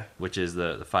 Yeah. Which is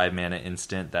the 5 mana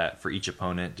instant that for each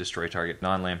opponent, destroy target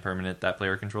non-land permanent that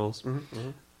player controls.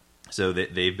 So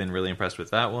they've been really impressed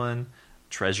with that one.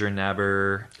 Treasure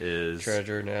Nabber is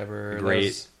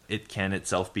great. It can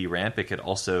itself be ramp. It could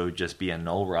also just be a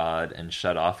null rod and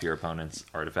shut off your opponent's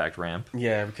artifact ramp.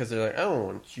 Yeah, because they're like, I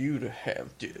want you to have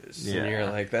this. And you're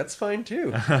like, that's fine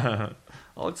too.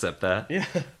 I'll accept that. Yeah.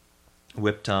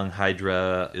 Whip Tongue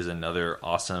Hydra is another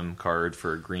awesome card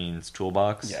for Green's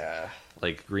toolbox. Yeah.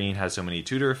 Like, green has so many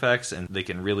tutor effects, and they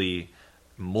can really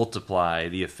multiply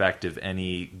the effect of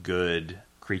any good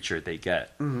creature they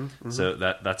get. So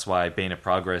that's why Bane of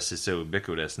Progress is so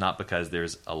ubiquitous, not because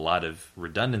there's a lot of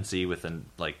redundancy within,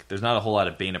 like, there's not a whole lot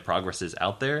of Bane of Progresses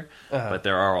out there, but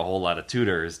there are a whole lot of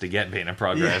tutors to get Bane of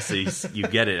Progress, so you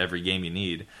get it every game you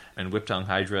need. And Whiptongue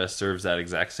Hydra serves that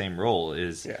exact same role,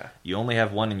 is you only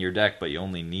have one in your deck, but you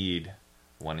only need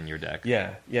one in your deck.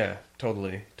 Yeah,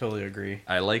 totally agree.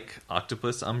 I like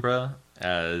Octopus Umbra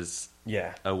as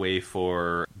a way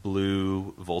for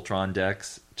blue Voltron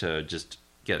decks to just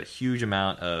get a huge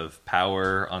amount of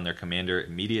power on their commander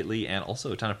immediately, and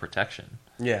also a ton of protection.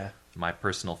 Yeah. My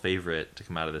personal favorite to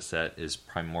come out of the set is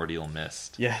Primordial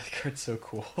Mist. Yeah, the card's so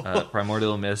cool.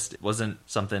 Primordial Mist wasn't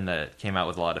something that came out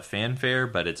with a lot of fanfare,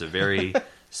 but it's a very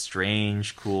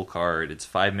strange, cool card. It's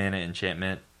 5 mana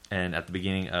enchantment, and at the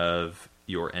beginning of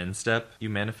your end step, you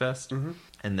manifest.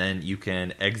 And then you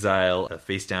can exile a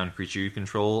face-down creature you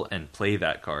control and play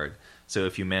that card. So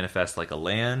if you manifest like a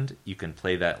land, you can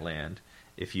play that land.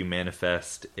 If you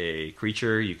manifest a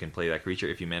creature, you can play that creature.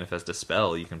 If you manifest a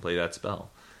spell, you can play that spell.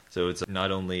 So it's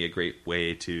not only a great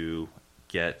way to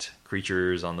get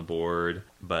creatures on the board,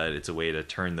 but it's a way to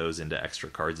turn those into extra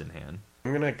cards in hand.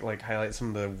 I'm gonna like highlight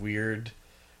some of the weird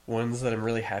ones that I'm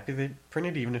really happy they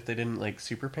printed, even if they didn't like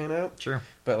super pan out. Sure.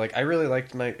 But like I really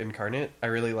liked Knight Incarnate. I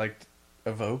really liked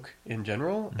Evoke in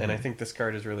general, and I think this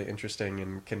card is really interesting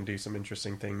and can do some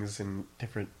interesting things in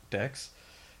different decks.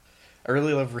 I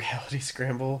really love Reality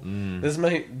Scramble. This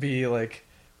might be like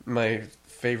my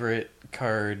favorite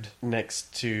card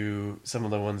next to some of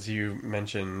the ones you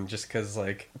mentioned, just because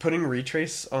like putting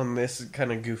Retrace on this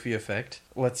kind of goofy effect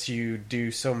lets you do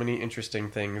so many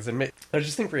interesting things. And I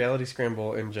just think Reality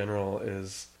Scramble in general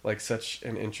is like such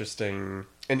an interesting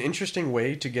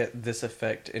way to get this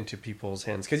effect into people's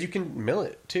hands, because you can mill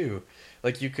it too.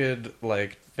 Like you could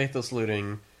like Faithless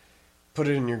Looting, put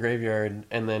it in your graveyard,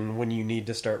 and then when you need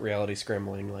to start Reality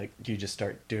Scrambling, like you just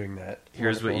start doing that.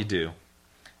 Here's what you do.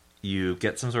 You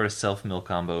get some sort of self-mill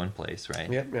combo in place,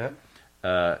 right? Yep.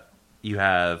 You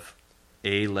have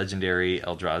a legendary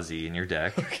Eldrazi in your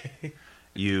deck. Okay.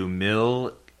 You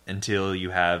mill until you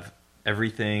have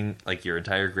everything, like your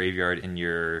entire graveyard in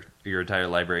your entire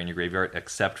library in your graveyard,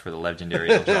 except for the legendary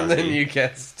Eldrazi. And then you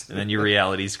cast. And then you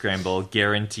Reality Scramble,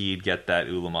 guaranteed get that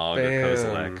Ulamog or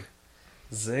Kozilek.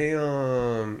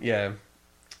 Zayon. Yeah.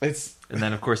 And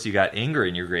then, of course, you got Anger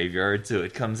in your graveyard, so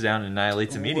it comes down and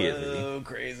annihilates immediately. Whoa,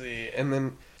 crazy. And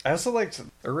then I also liked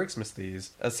Eryxmas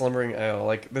Thieves, a Slumbering Isle.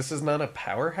 Like, this is not a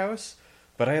powerhouse,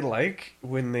 but I like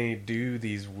when they do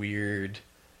these weird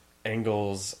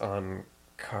angles on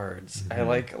cards. I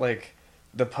like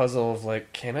the puzzle of,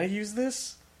 like, can I use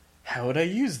this? How would I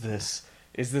use this?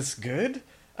 Is this good?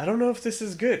 I don't know if this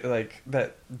is good. Like,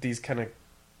 that these kind of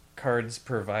cards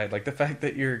provide. Like, the fact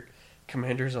that your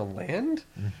commander's a land?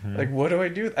 Like, what do I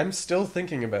do? I'm still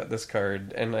thinking about this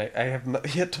card, and I have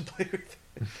not yet to play with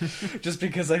it. Just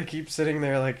because I keep sitting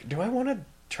there like, do I want to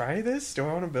try this? Do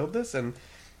I want to build this? And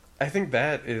I think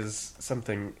that is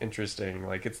something interesting.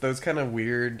 Like, it's those kind of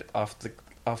weird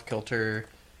off-kilter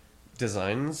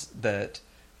designs that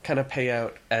kind of pay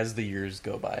out as the years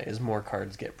go by, as more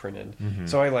cards get printed.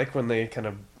 So I like when they kind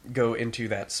of go into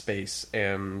that space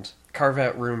and carve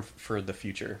out room for the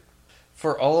future.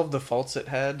 For all of the faults it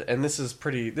had, and this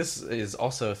is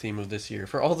also a theme of this year,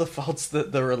 for all the faults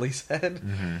that the release had,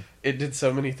 it did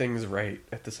so many things right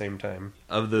at the same time.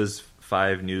 Of those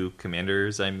 5 new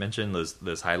commanders I mentioned,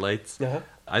 those highlights,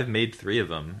 I've made 3 of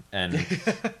them, and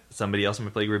somebody else in my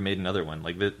playgroup made another one.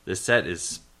 Like, this set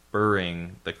is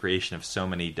spurring the creation of so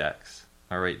many decks.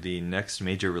 Alright, the next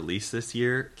major release this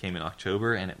year came in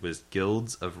October, and it was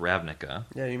Guilds of Ravnica.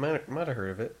 Yeah, you might have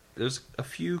heard of it. There's a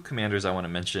few commanders I want to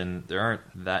mention. There aren't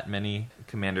that many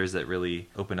commanders that really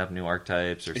open up new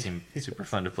archetypes or seem super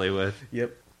fun to play with.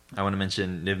 Yep. I want to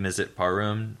mention Niv Mizzet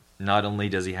Parum. Not only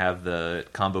does he have the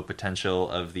combo potential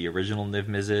of the original Niv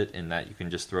Mizzet, in that you can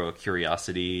just throw a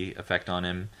Curiosity effect on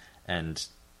him and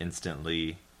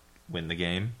instantly win the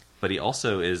game, but he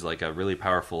also is like a really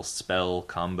powerful spell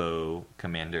combo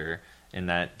commander, in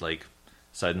that, like,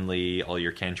 suddenly all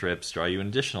your cantrips draw you an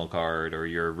additional card, or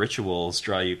your rituals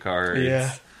draw you cards.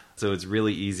 Yeah. So it's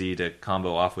really easy to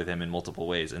combo off with him in multiple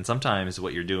ways. And sometimes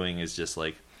what you're doing is just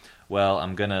like, well,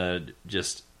 I'm gonna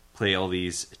just play all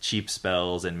these cheap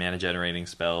spells and mana generating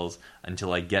spells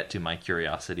until I get to my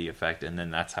Curiosity effect, and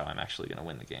then that's how I'm actually gonna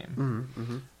win the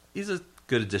game. He's a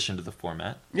good addition to the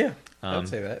format. Yeah, I'd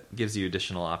say that. Gives you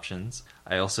additional options.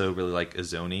 I also really like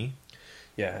Izoni.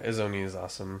 Yeah, Izoni is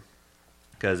awesome.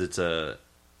 Because it's a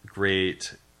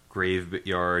great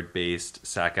graveyard-based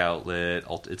sack outlet.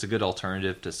 It's a good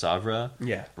alternative to Savra.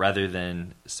 Yeah. Rather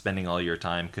than spending all your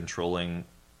time controlling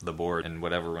the board and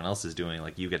what everyone else is doing,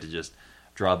 like you get to just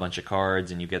draw a bunch of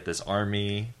cards and you get this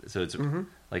army. So it's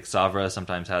like Savra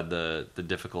sometimes had the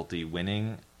difficulty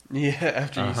winning. Yeah,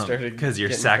 after you started because you're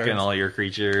getting sacking cards. all your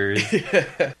creatures.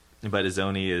 Yeah. But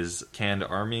Izoni is canned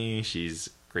army. She's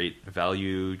great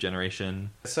value generation.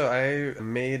 So I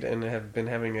made and have been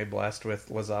having a blast with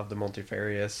Lazav the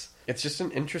Multifarious. It's just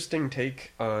an interesting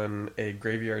take on a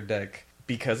graveyard deck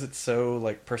because it's so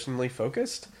like personally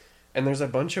focused. And there's a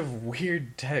bunch of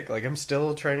weird tech. Like I'm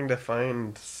still trying to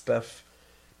find stuff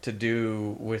to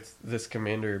do with this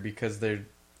commander because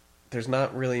there's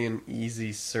not really an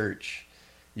easy search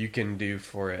you can do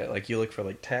for it. Like you look for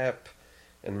like tap,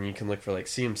 and then you can look for like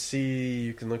CMC,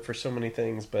 you can look for so many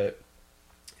things, but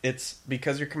it's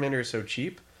because your commander is so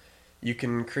cheap, you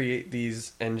can create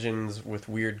these engines with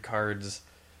weird cards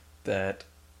that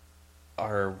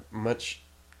are much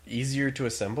easier to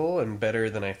assemble and better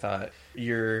than I thought.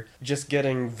 You're just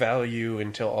getting value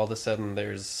until all of a sudden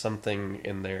there's something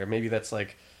in there. Maybe that's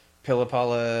like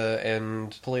Pillapala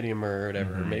and Palladium or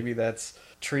whatever. Maybe that's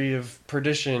Tree of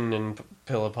Perdition and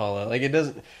Pillapala. Like it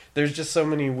doesn't. There's just so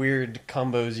many weird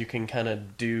combos you can kind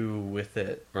of do with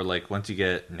it. Or like once you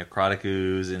get Necrotic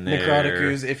Ooze in there. Necrotic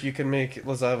Ooze, if you can make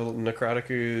Lazav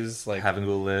Necrotic Ooze, like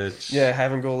Havengul Lich. Yeah,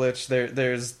 Havengul Lich.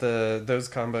 There's those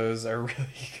combos are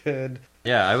really good.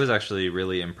 Yeah, I was actually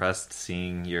really impressed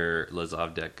seeing your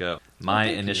Lazav deck go. My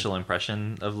initial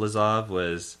impression of Lazav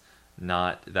was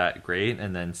not that great,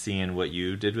 and then seeing what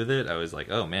you did with it, I was like,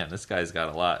 oh man, this guy's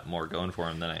got a lot more going for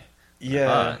him than I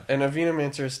thought. And a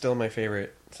Venomancer is still my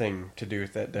favorite thing to do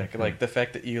with that deck. Like the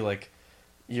fact that you're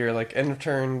like end of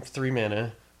turn 3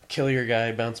 mana, kill your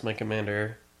guy, bounce my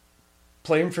commander,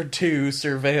 play him for 2,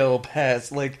 surveil,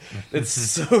 pass. Like it's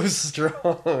so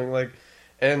strong. Like,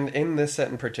 and in this set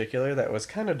in particular, that was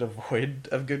kind of devoid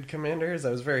of good commanders. I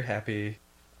was very happy.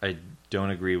 I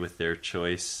don't agree with their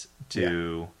choice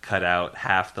to cut out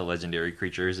half the legendary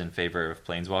creatures in favor of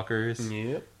planeswalkers.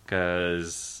 Yep.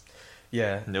 Because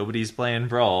Yeah. nobody's playing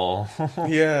Brawl.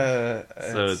 Yeah.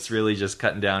 So it's really just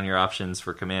cutting down your options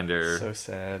for Commander. So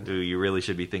sad. Who you really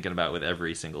should be thinking about with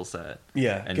every single set.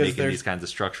 Yeah. And making these kinds of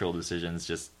structural decisions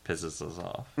just pisses us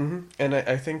off. Mm-hmm. And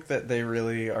I think that they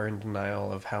really are in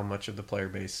denial of how much of the player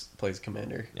base plays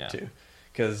Commander, too.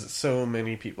 Because so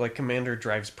many people... Like, Commander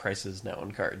drives prices now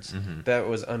on cards. Mm-hmm. That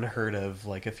was unheard of,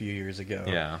 like, a few years ago.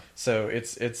 Yeah. So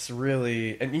it's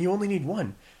really... And you only need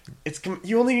one.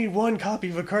 You only need one copy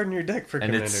of a card in your deck for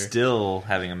Commander. And it's still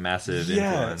having a massive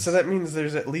influence. So that means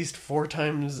there's at least 4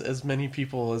 times as many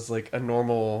people as, like, a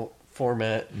normal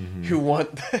format who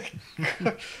want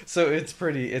that. So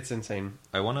it's insane.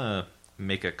 I want to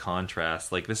make a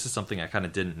contrast. Like, this is something I kind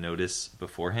of didn't notice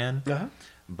beforehand. Uh-huh.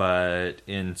 But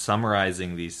in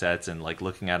summarizing these sets and, like,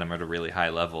 looking at them at a really high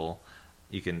level,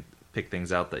 you can pick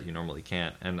things out that you normally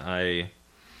can't. And I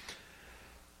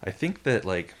think that,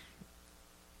 like,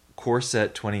 Core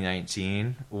Set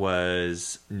 2019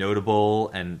 was notable,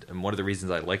 and one of the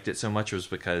reasons I liked it so much was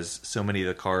because so many of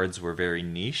the cards were very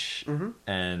niche,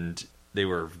 and they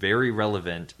were very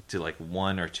relevant to, like,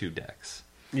 1 or 2 decks.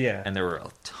 Yeah. And there were a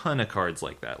ton of cards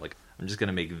like that. Like, I'm just going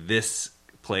to make this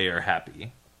player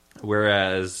happy.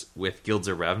 Whereas with Guilds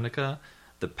of Ravnica,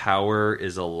 the power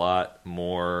is a lot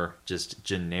more just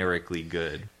generically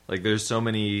good. Like, there's so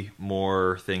many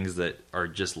more things that are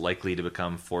just likely to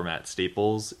become format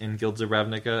staples in Guilds of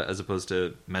Ravnica as opposed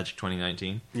to Magic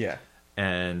 2019. Yeah.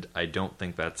 And I don't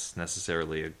think that's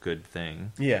necessarily a good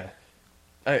thing. Yeah.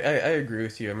 I agree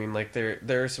with you. I mean, like,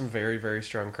 there are some very, very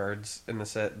strong cards in the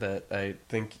set that I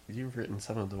think you've written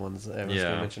some of the ones that I was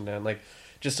going to mention down. Like,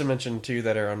 just to mention 2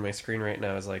 that are on my screen right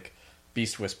now is, like,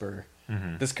 Beast Whisperer.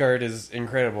 This card is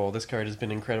incredible. This card has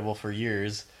been incredible for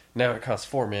years. Now it costs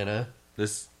 4 mana.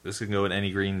 This can go in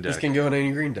any green deck. This can go in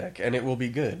any green deck, and it will be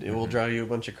good. It will draw you a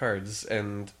bunch of cards,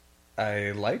 and I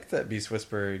like that Beast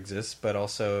Whisperer exists, but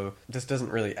also this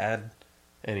doesn't really add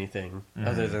anything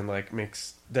other than, like,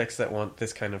 makes decks that want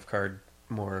this kind of card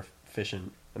more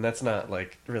efficient. And that's not,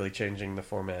 like, really changing the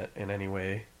format in any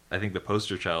way. I think the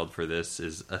poster child for this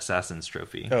is Assassin's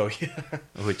Trophy. Oh, yeah.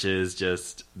 Which is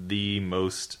just the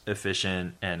most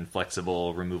efficient and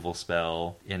flexible removal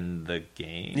spell in the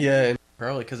game. Yeah, and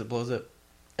probably because it blows up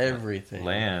everything.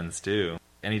 Lands, too.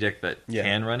 Any deck that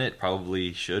can run it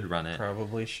probably should run it.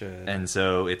 Probably should. And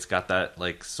so it's got that,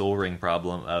 like, Soul Ring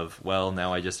problem of, well,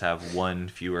 now I just have 1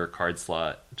 fewer card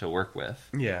slot to work with.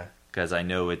 Yeah. Because I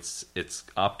know it's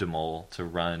optimal to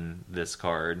run this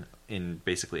card in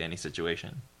basically any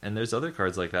situation. And there's other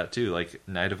cards like that too, like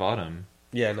Knight of Autumn.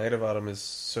 Yeah, Night of Autumn is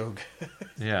so good.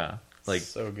 Yeah, like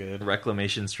So good.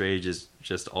 Reclamation Strage has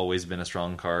just always been a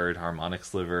strong card. Harmonic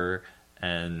Sliver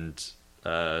and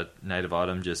Night of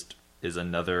Autumn just is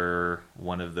another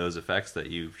one of those effects that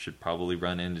you should probably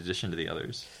run in addition to the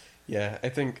others. Yeah, I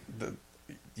think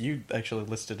you actually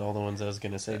listed all the ones I was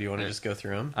going to say. Do you want to just go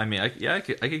through them? I mean, I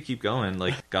could keep going.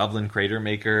 Like Goblin Crater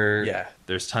Maker. Yeah.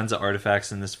 There's tons of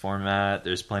artifacts in this format.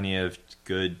 There's plenty of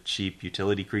good, cheap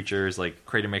utility creatures. Like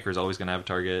Crater Maker is always going to have a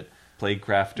target. Plague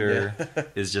Crafter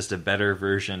is just a better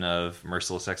version of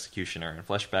Merciless Executioner and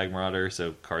Fleshbag Marauder,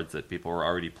 so cards that people were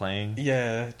already playing.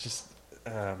 Yeah, just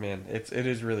man, it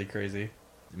is really crazy.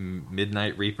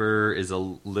 Midnight Reaper is a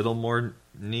little more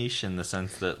niche in the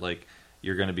sense that like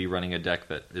you're going to be running a deck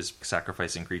that is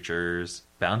sacrificing creatures.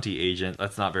 Bounty Agent,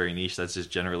 that's not very niche. That's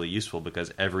just generally useful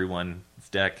because everyone's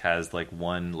deck has like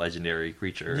one legendary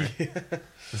creature. Yeah.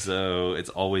 So it's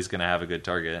always going to have a good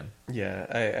target. Yeah,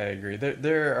 I agree.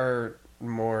 There are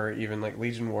more, even like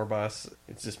Legion Warboss,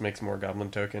 it just makes more goblin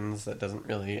tokens. That doesn't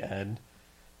really add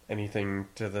anything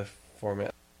to the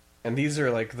format. And these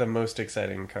are like the most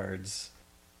exciting cards.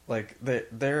 Like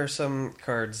there are some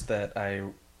cards that I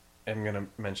am gonna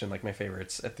mention like my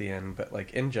favorites at the end, but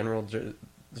like in general, there's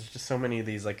just so many of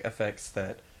these like effects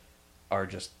that are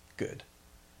just good.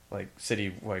 Like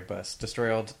City Wide Bust,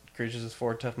 destroy all creatures with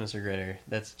 4 toughness or greater.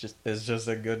 Is just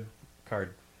a good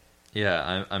card.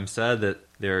 Yeah, I'm sad that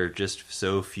there are just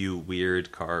so few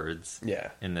weird cards. Yeah.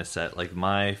 In this set. Like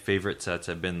my favorite sets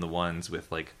have been the ones with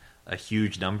like a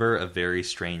huge number of very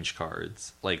strange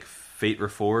cards. Like Fate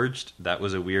Reforged, that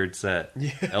was a weird set.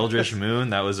 Yeah. Eldritch Moon,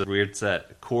 that was a weird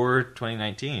set. Core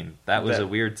 2019, that was a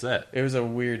weird set. It was a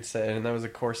weird set, and that was a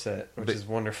core set, which is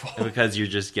wonderful. Because you're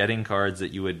just getting cards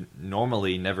that you would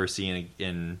normally never see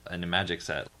in a Magic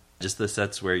set. Just the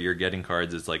sets where you're getting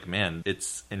cards, it's like, man,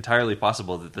 it's entirely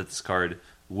possible that this card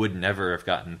would never have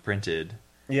gotten printed.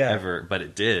 Yeah. Ever, but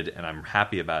it did, and I'm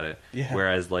happy about it. Yeah.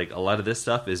 Whereas, like, a lot of this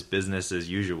stuff is business as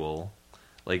usual.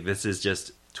 Like, this is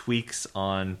just tweaks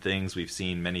on things we've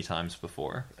seen many times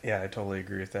before. Yeah, I totally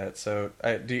agree with that. So,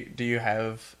 do you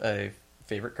have a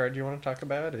favorite card you want to talk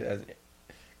about?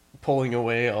 Pulling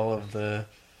away all of the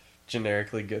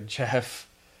generically good chaff,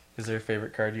 is there a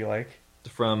favorite card you like?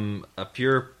 From a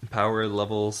pure power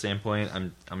level standpoint,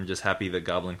 I'm just happy that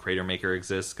Goblin Crater Maker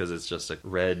exists because it's just a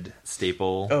red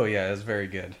staple. Oh yeah, it's very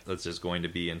good. That's just going to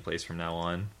be in place from now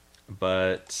on.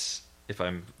 But if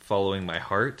I'm following my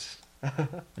heart,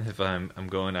 if I'm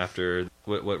going after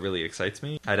what really excites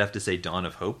me, I'd have to say Dawn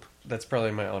of Hope. That's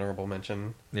probably my honorable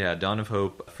mention. Yeah, Dawn of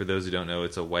Hope, for those who don't know,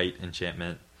 it's a white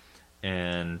enchantment,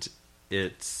 and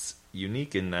it's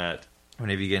unique in that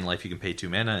whenever you gain life, you can pay 2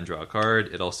 mana and draw a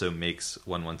card. It also makes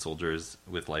 1/1 soldiers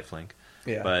with lifelink.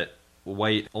 Yeah. But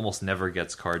white almost never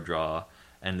gets card draw,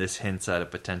 and this hints at a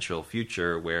potential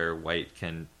future where white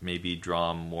can maybe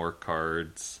draw more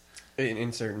cards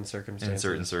in certain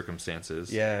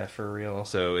circumstances. Yeah, for real.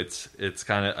 So it's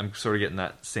kind of, I'm sort of getting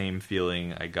that same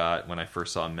feeling I got when I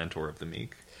first saw Mentor of the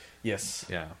Meek. Yes.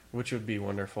 Yeah. Which would be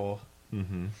wonderful.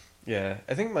 Mm-hmm. Yeah,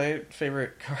 I think my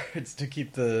favorite cards, to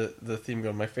keep the theme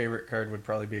going, my favorite card would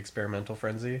probably be Experimental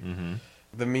Frenzy. Mm-hmm.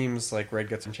 The memes like Red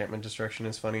Guts Enchantment Destruction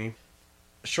is funny.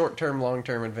 Short-term,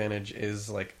 long-term advantage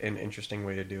is like an interesting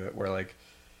way to do it, where like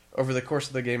over the course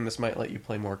of the game this might let you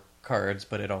play more cards,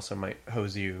 but it also might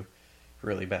hose you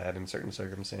really bad in certain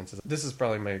circumstances. This is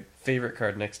probably my favorite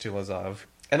card next to Lazav.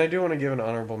 And I do want to give an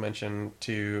honorable mention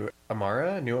to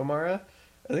Amara, new Amara.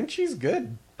 I think she's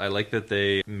good. I like that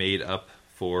they made up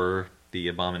for the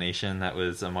abomination that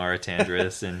was Amara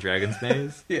Tandris in Dragon's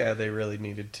Maze. Yeah, they really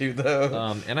needed to,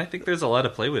 though. And I think there's a lot to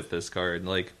play with this card.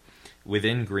 Like,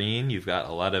 within green, you've got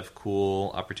a lot of cool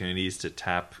opportunities to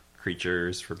tap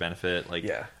creatures for benefit, like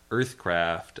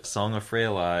Earthcraft, Song of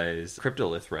Frail Eyes,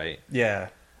 Cryptolith Rite. Yeah,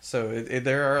 so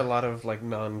there are a lot of like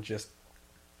non-just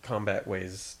combat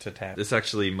ways to tap. This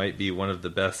actually might be one of the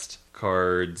best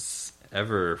cards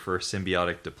ever for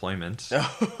symbiotic deployment. One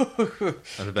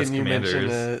of the best Can you commanders. Mention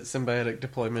a symbiotic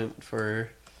deployment for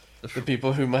the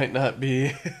people who might not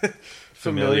be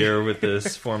familiar with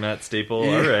this format staple?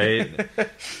 Yeah. All right,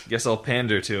 guess I'll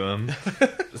pander to him.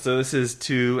 So this is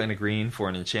 2 and a green for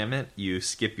an enchantment. You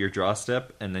skip your draw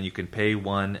step, and then you can pay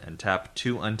 1 and tap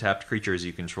 2 untapped creatures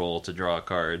you control to draw a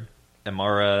card.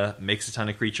 Amara makes a ton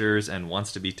of creatures and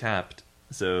wants to be tapped.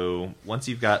 So once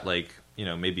you've got like,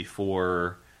 maybe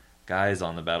 4 guys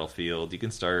on the battlefield, you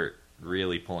can start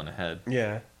really pulling ahead.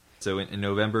 Yeah. So in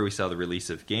November, we saw the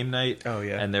release of Game Night. Oh,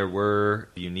 yeah. And there were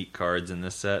unique cards in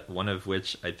this set, one of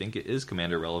which I think it is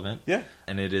Commander relevant. Yeah.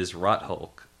 And it is Rot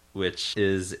Hulk, which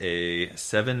is a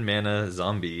 7-mana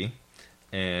zombie.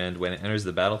 And when it enters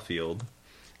the battlefield,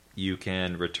 you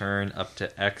can return up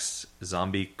to X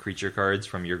zombie creature cards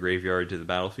from your graveyard to the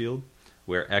battlefield,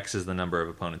 where X is the number of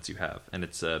opponents you have, and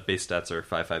its base stats are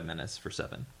 5/5 menace for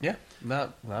 7. Yeah,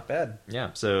 not bad. Yeah,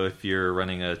 so if you're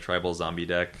running a tribal zombie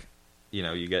deck,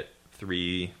 you get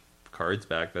 3 cards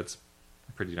back. That's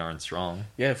pretty darn strong.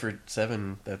 Yeah, for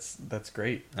 7, that's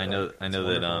great. I know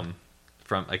that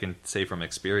I can say from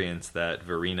experience that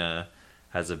Verena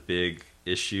has a big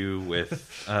issue with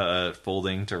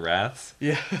folding to Wraths.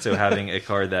 Yeah. So having a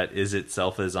card that is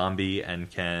itself a zombie and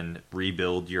can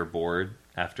rebuild your board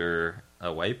after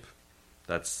a wipe,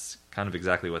 that's kind of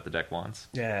exactly what the deck wants.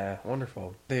 Yeah,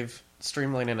 wonderful. They've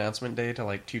streamlined announcement day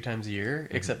to 2 times a year,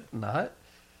 except not.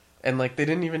 And they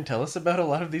didn't even tell us about a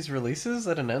lot of these releases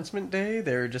at announcement day.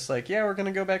 They were just yeah, we're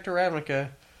gonna go back to Ravnica.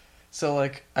 So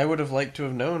I would have liked to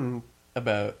have known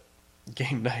about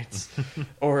game nights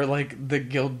or the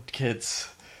guild kits,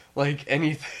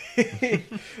 anything.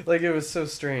 It was so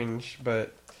strange.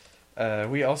 But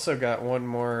we also got one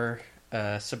more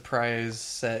surprise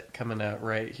set coming out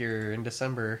right here in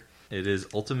December. It is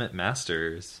Ultimate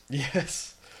Masters.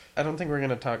 Yes. I don't think we're going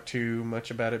to talk too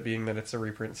much about it, being that it's a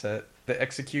reprint set. The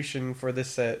execution for this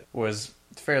set was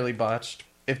fairly botched.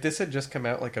 If this had just come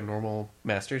out like a normal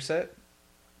master set,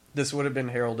 this would have been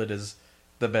heralded as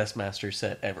the best master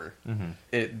set ever. Mm-hmm.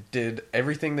 It did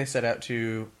everything they set out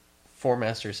to for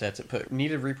master sets. It put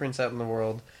needed reprints out in the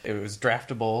world. It was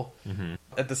draftable. Mm-hmm.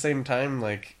 At the same time,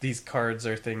 these cards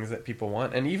are things that people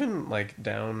want. And even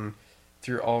down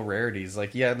through all rarities, the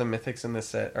mythics in this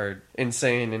set are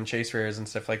insane and chase rares and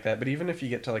stuff like that. But even if you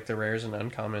get to the rares and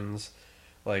uncommons,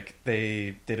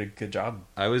 they did a good job.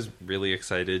 I was really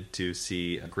excited to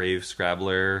see a Grave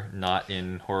Scrabbler not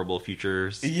in horrible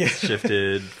futures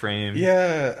shifted frame.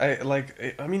 Yeah,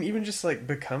 I mean, even just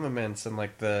Become Immense and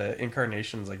the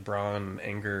incarnations Brawn,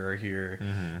 Anger are here.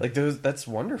 Mm-hmm. That's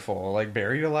wonderful.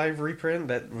 Buried Alive reprint,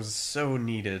 that was so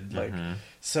needed. Mm-hmm.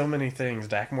 So many things.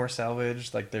 Dakmor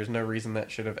Salvage, there's no reason that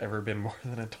should have ever been more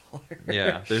than $1.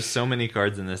 Yeah, there's so many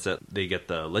cards in this that they get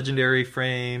the legendary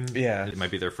frame. Yeah. It might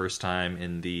be their first time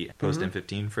in the post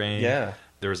M15 frame. Yeah.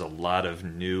 There's a lot of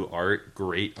new art,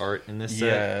 great art in this set.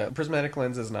 Yeah, Prismatic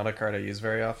Lens is not a card I use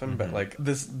very often, but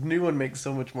this new one makes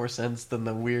so much more sense than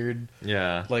the weird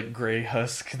gray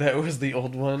husk that was the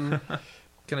old one.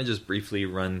 Can I just briefly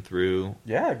run through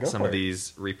some of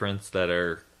these reprints that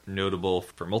are notable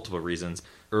for multiple reasons?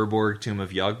 Urborg Tomb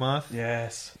of Yawgmoth.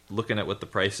 Yes. Looking at what the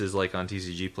price is like on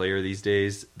TCG Player these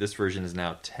days, this version is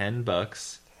now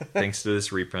 $10 thanks to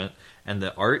this reprint. And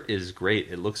the art is great.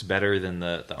 It looks better than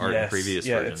the art in previous versions.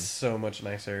 Yeah, it's so much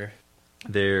nicer.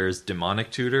 There's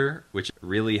Demonic Tutor, which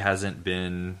really hasn't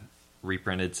been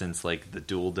reprinted since the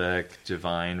dual deck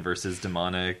Divine versus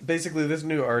Demonic. Basically, this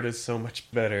new art is so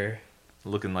much better.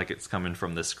 Looking like it's coming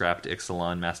from the scrapped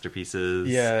Ixalan masterpieces.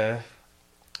 Yeah.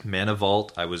 Mana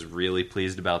Vault, I was really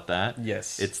pleased about that.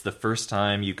 Yes. It's the first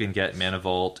time you can get Mana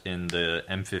Vault in the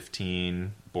M15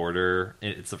 border.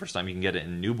 It's the first time you can get it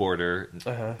in new border,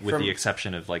 with the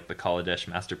exception of the Kaladesh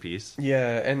masterpiece.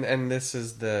 Yeah, and this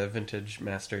is the Vintage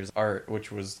Masters art,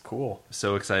 which was cool.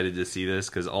 So excited to see this,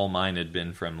 because all mine had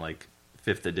been from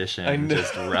 5th edition, I know.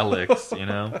 just relics,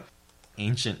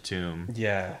 Ancient Tomb.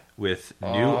 Yeah. With new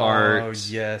art. Oh,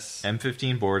 yes.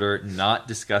 M15 border, not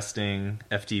disgusting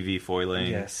FTV foiling.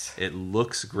 Yes. It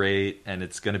looks great, and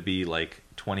it's going to be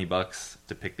 $20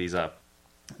 to pick these up.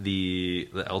 The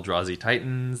Eldrazi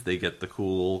Titans, they get the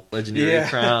cool legendary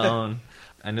crown.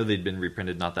 I know they'd been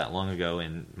reprinted not that long ago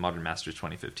in Modern Masters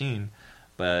 2015,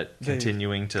 but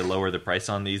continuing to lower the price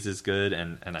on these is good,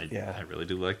 and I really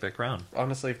do like that crown.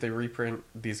 Honestly, if they reprint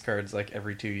these cards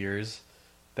every 2 years,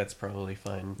 that's probably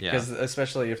fine. Yeah. Because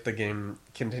especially if the game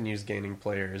continues gaining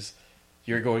players,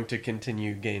 you're going to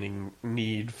continue gaining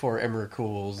need for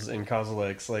Emrakul's and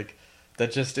Kozilek's.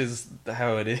 That just is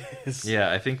how it is. Yeah,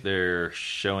 I think they're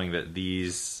showing that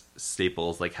these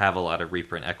staples have a lot of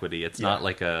reprint equity. It's not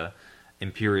like a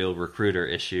Imperial Recruiter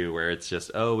issue where it's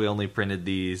just, we only printed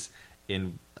these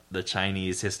in the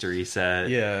Chinese history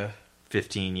set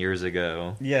 15 years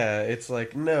ago. Yeah, it's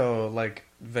no,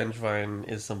 Vengevine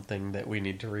is something that we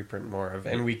need to reprint more of,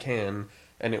 and we can,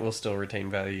 and it will still retain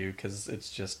value because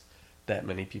it's just that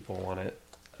many people want it.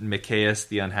 Mikaeus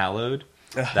the Unhallowed.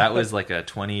 That was a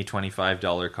 $20,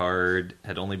 $25 card,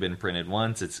 had only been printed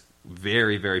once. It's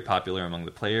very, very popular among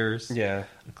the players. Yeah.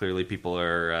 Clearly people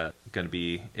are going to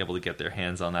be able to get their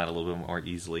hands on that a little bit more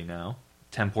easily now.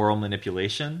 Temporal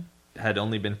Manipulation had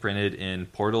only been printed in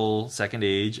Portal 2nd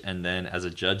Age and then as a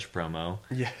Judge promo.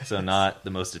 Yes. So not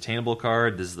the most attainable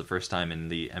card. This is the first time in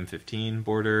the M15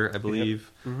 border, I believe.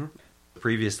 Yep. Mm-hmm.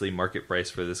 Previously, market price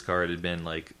for this card had been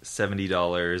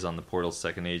 $70 on the Portal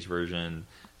 2nd Age version,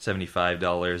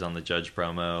 $75 on the Judge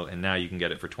promo, and now you can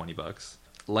get it for $20.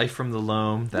 Life from the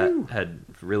Loam, that had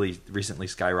really recently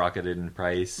skyrocketed in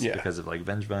price because of like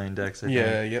Vengevine decks, I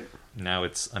think. Yep. Now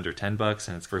it's under $10,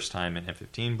 and it's first time in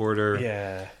M15 border.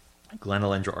 Yeah.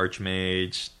 Glenelendra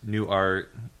Archmage, new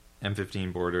art,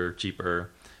 M15 border, cheaper.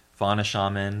 Fauna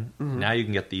Shaman. Now you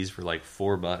can get these for like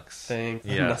 $4. Thank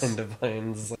the Yes. Nine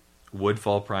Divines.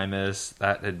 Woodfall Primus,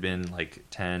 that had been like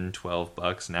 $10,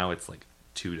 $12. Now it's like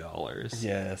 $2.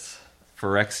 Yes.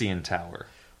 Phyrexian Tower.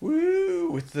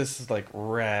 Woo! With this like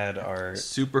rad art.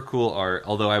 Super cool art,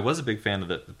 although I was a big fan of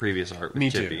the previous art with Me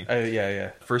Chippy. too.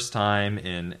 Yeah. First time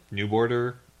in new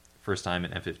border, first time in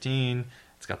M15.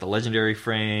 It's got the legendary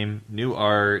frame, new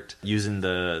art, using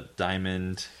the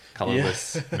diamond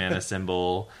colorless mana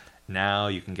symbol. Now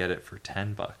you can get it for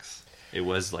 $10. It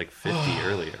was like $50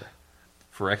 earlier.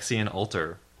 Phyrexian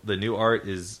Altar. The new art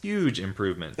is huge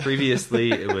improvement.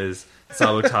 Previously, it was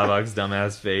Sabo Tabak's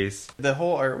dumbass face. The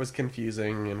whole art was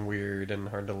confusing and weird and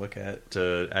hard to look at.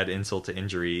 To add insult to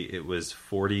injury, it was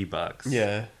 $40.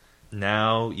 Yeah.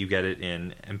 Now you get it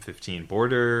in M15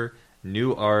 border,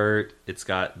 new art. It's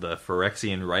got the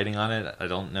Phyrexian writing on it. I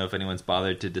don't know if anyone's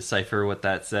bothered to decipher what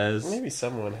that says. Maybe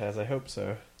someone has. I hope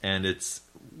so. And it's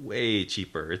way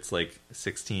cheaper. It's like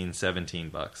 $16,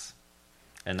 $17.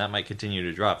 And that might continue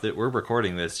to drop. We're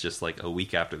recording this just like a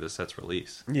week after the set's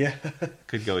release. Yeah.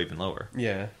 Could go even lower.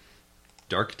 Yeah.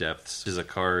 Dark Depths is a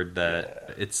card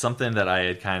that it's something that I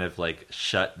had kind of like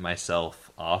shut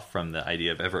myself off from the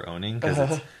idea of ever owning because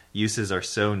its uses are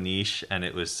so niche and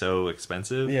it was so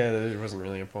expensive. Yeah, there wasn't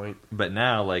really a point. But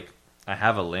now, like, I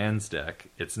have a lands deck.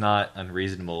 It's not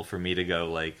unreasonable for me to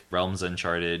go like Realms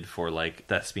Uncharted for like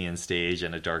Thespian Stage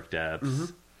and a Dark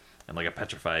Depths and like a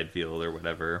Petrified Field or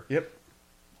whatever. Yep.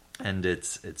 And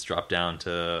it's dropped down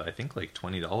to I think like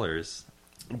 $20.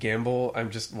 Gamble, I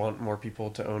just want more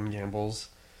people to own Gambles.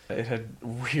 It had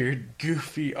weird,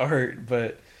 goofy art,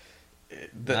 but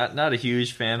Not a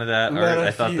huge fan of that Not art. a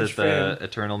I thought huge that the fan.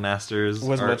 Eternal Masters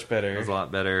Was art much better. Was a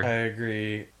lot better. I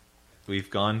agree. We've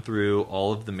gone through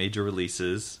all of the major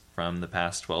releases from the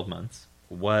past 12 months.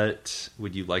 What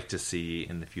would you like to see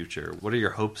in the future? What are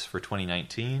your hopes for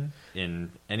 2019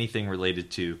 in anything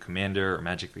related to Commander or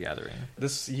Magic the Gathering?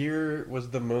 This year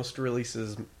was the most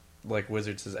releases like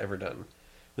Wizards has ever done.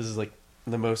 This is like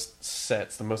the most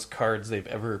sets, the most cards they've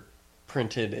ever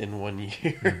printed in one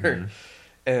year.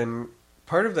 And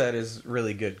part of that is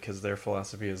really good because their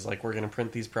philosophy is like, we're going to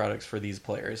print these products for these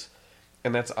players.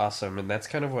 And that's awesome. And that's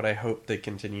kind of what I hope they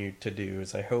continue to do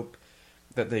is I hope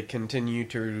that they continue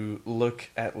to look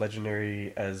at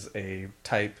Legendary as a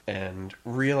type and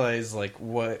realize like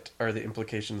what are the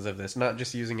implications of this, not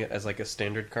just using it as like a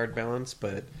standard card balance,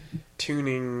 but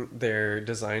tuning their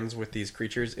designs with these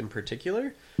creatures in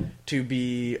particular to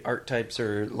be archetypes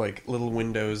or like little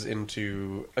windows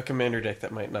into a commander deck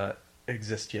that might not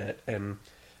exist yet. And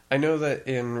I know that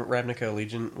in Ravnica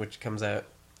Allegiant, which comes out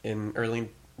in early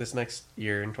this next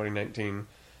year in 2019,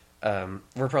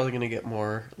 we're probably going to get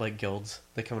more like guilds.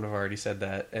 They kind of already said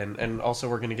that, and also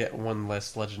we're going to get one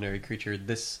less legendary creature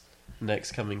this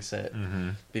next coming set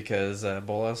because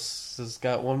Bolas has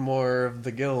got one more of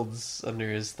the guilds under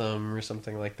his thumb or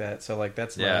something like that. So like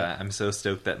that's I'm so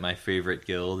stoked that my favorite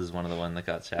guild is one of the one that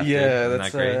got shafted. Yeah, Isn't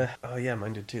that's that great? oh yeah,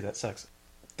 mine did too. That sucks.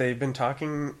 They've been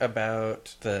talking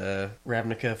about the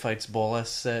Ravnica Fights Bolas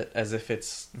set as if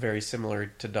it's very similar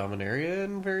to Dominaria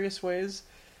in various ways.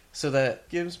 So that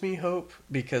gives me hope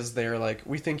because they're like,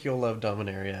 we think you'll love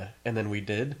Dominaria, and then we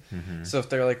did. So if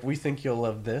they're like, we think you'll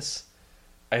love this,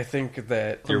 I think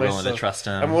that You're willing to trust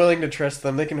them. I'm willing to trust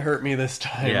them. They can hurt me this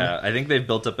time. Yeah, I think they've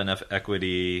built up enough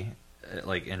equity,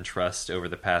 like and trust over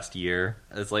the past year.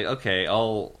 It's like, okay,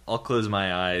 I'll close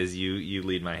my eyes. You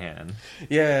lead my hand.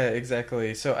 Yeah,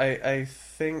 exactly. So I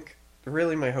think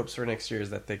really my hopes for next year is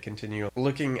that they continue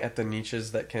looking at the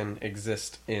niches that can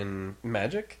exist in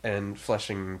Magic and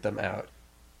fleshing them out.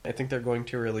 I think they're going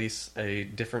to release a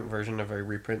different version of a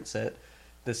reprint set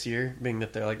this year, being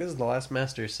that they're like, this is the last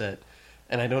Master set.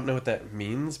 And I don't know what that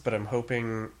means, but I'm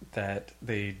hoping that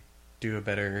they do a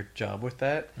better job with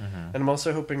that. And I'm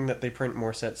also hoping that they print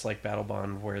more sets like Battle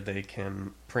Bond where they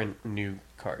can print new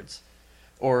cards.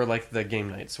 Or like the Game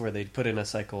Nights where they put in a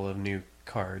cycle of new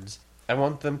cards. I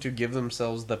want them to give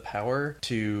themselves the power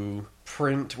to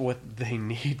print what they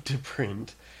need to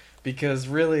print. Because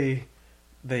really,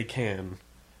 they can.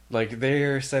 Like,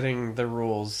 they're setting the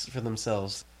rules for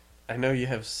themselves. I know you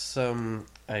have some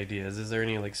ideas. Is there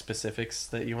any like specifics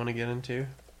that you want to get into?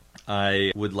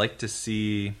 I would like to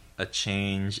see a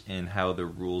change in how the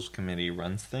rules committee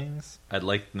runs things. I'd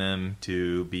like them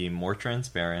to be more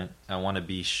transparent. I want to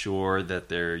be sure that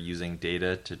they're using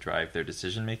data to drive their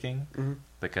decision making,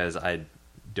 because I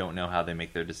don't know how they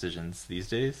make their decisions these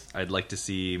days. I'd like to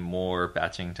see more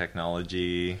batching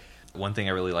technology. One thing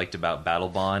I really liked about Battle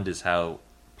Bond is how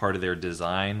part of their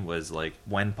design was, like,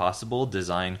 when possible,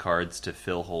 design cards to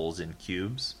fill holes in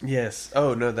cubes. Yes.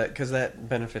 Oh, no, because that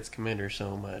benefits Commander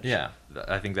so much. Yeah,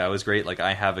 I think that was great. Like,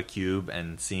 I have a cube,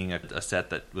 and seeing a set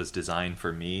that was designed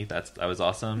for me, that was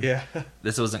awesome. Yeah.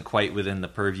 This wasn't quite within the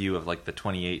purview of, like, the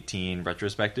 2018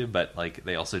 retrospective, but, like,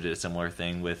 they also did a similar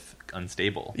thing with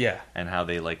Unstable. Yeah. And how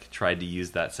they, like, tried to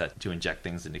use that set to inject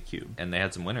things into cube. And they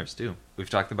had some winners, too. We've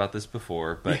talked about this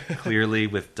before, but clearly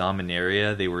with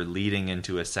Dominaria, they were leading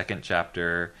into a second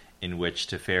chapter in which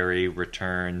Teferi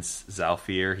returns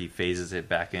Zalfir. He phases it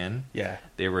back in. Yeah.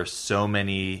 There were so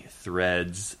many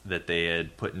threads that they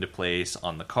had put into place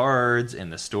on the cards, in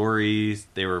the stories.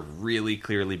 They were really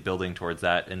clearly building towards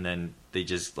that, and then they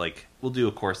just, like, we'll do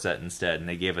a core set instead, and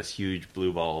they gave us huge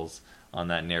blue balls on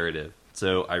that narrative.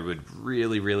 So I would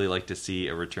really, really like to see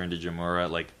a return to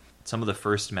Jamuraa. Like, some of the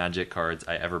first Magic cards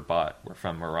I ever bought were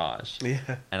from Mirage.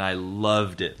 Yeah. And I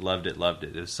loved it, loved it, loved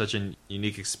it. It was such a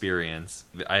unique experience.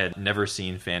 I had never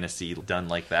seen Fantasy done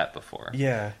like that before.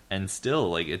 Yeah. And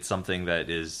still, like, it's something that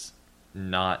is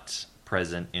not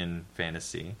present in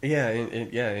Fantasy. Yeah,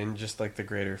 and just, like, the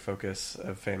greater focus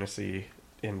of Fantasy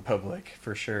in public,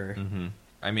 for sure. Mm-hmm.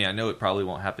 I mean, I know it probably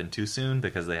won't happen too soon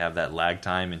because they have that lag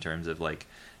time in terms of, like,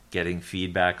 getting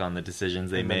feedback on the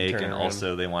decisions they And then make, turn and around.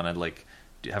 also they want to, like,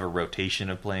 have a rotation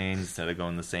of planes instead of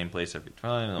going the same place every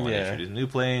time. They want to introduce new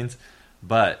planes,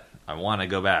 but I want to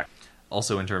go back.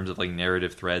 Also, in terms of, like,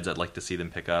 narrative threads, I'd like to see them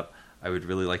pick up. I would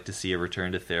really like to see a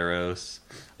return to Theros.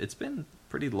 It's been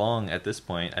pretty long at this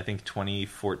point. I think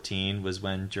 2014 was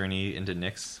when Journey into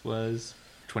Nyx was.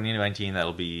 2019,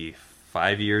 that'll be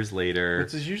 5 years later.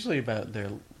 Which is usually about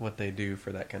what they do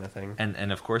for that kind of thing.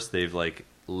 And of course, they've, like,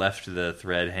 left the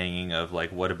thread hanging of,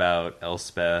 like, what about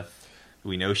Elspeth?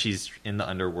 We know she's in the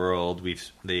underworld.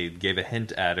 They gave a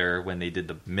hint at her when they did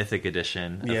the Mythic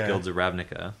edition of Guilds of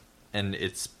Ravnica. And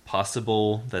it's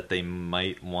possible that they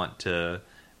might want to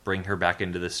bring her back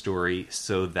into the story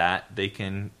so that they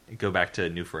can go back to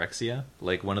New Phyrexia.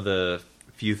 Like, one of the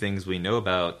few things we know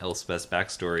about Elspeth's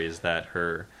backstory is that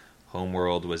her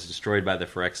homeworld was destroyed by the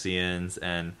Phyrexians,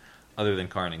 and other than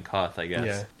Karn and Koth, I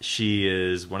guess, she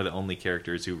is one of the only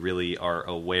characters who really are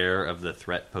aware of the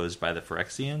threat posed by the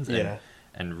Phyrexians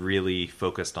and really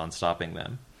focused on stopping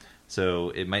them.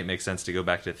 So it might make sense to go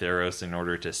back to Theros in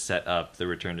order to set up the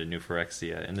return to New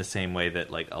Phyrexia in the same way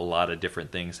that, like, a lot of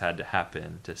different things had to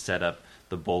happen to set up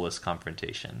the Bolas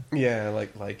confrontation. Yeah,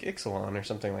 like Ixalan or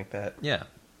something like that. Yeah.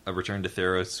 A return to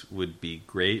Theros would be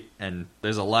great, and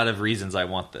there's a lot of reasons I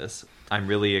want this. I'm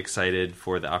really excited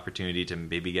for the opportunity to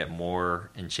maybe get more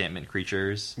enchantment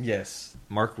creatures. Yes.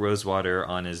 Mark Rosewater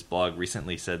on his blog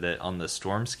recently said that on the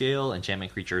Storm scale,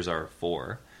 enchantment creatures are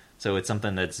 4. So it's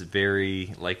something that's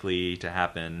very likely to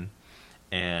happen,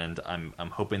 and I'm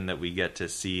hoping that we get to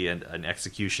see an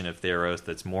execution of Theros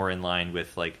that's more in line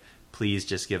with, like, please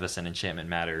just give us an Enchantment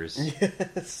Matters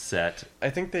set. I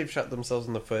think they've shot themselves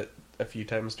in the foot a few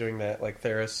times doing that, like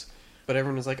Theros. But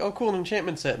everyone was like, oh, cool, an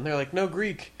enchantment set. And they're like, no,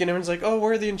 Greek. And everyone's like, oh,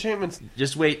 where are the enchantments?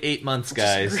 Just wait 8 months,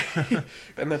 guys.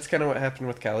 And that's kind of what happened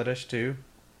with Kaladesh, too.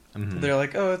 Mm-hmm. They're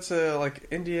like, oh, it's a, like,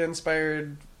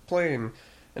 India-inspired plane.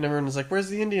 And everyone was like, where's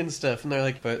the Indian stuff? And they're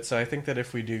like, but, so I think that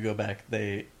if we do go back,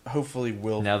 they hopefully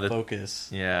will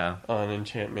focus on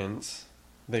enchantments.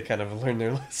 They kind of learn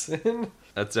their lesson.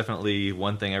 That's definitely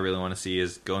one thing I really want to see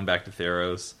is going back to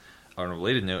Theros. On a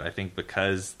related note, I think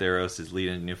because Theros is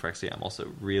leading to New Phyrexia, I'm also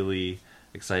really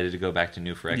excited to go back to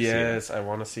New Phyrexia. Yes, I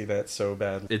want to see that so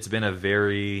bad. It's been a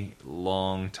very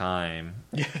long time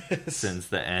since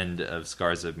the end of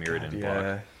Scars of Mirrodin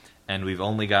book. And we've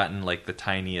only gotten, like, the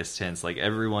tiniest hints. Like,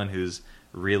 everyone who's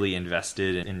really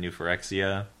invested in New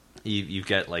Phyrexia, you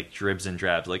get, like, dribs and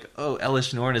drabs. Like, oh,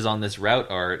 Elish Norn is on this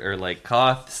route art. Or, like,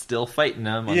 Koth still fighting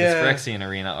him on this Phyrexian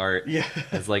arena art. Yeah.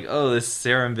 It's like, oh, this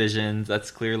Serum Vision,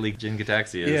 that's clearly Jin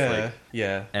Gataxias.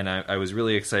 Yeah. And I was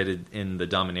really excited in the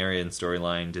Dominarian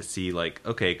storyline to see, like,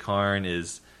 okay, Karn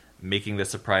is making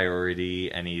this a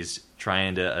priority, and he's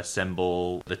trying to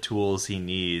assemble the tools he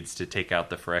needs to take out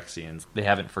the Phyrexians. They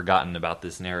haven't forgotten about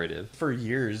this narrative. For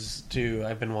years, too,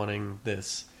 I've been wanting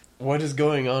this. What is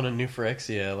going on in New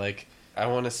Phyrexia? Like, I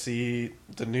want to see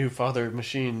the new Father of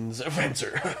Machines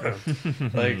Adventure.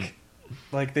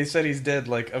 like they said he's dead.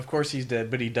 Like, of course he's dead,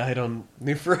 but he died on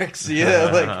New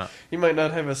Phyrexia. Like, he might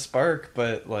not have a spark,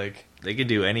 but, like... They could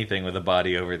do anything with a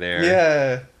body over there.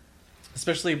 Yeah.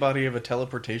 especially body of a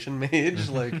teleportation mage,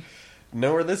 like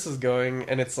know where this is going,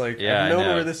 and it's like Yeah, I've I known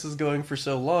know. where this is going for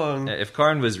so long. If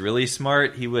Karn was really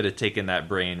smart, he would have taken that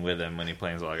brain with him when he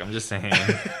planeswalked. I'm just saying.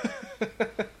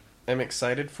 I'm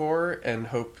excited for and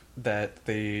hope that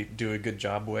they do a good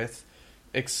job with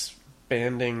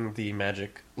expanding the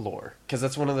Magic lore, because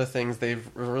that's one of the things they've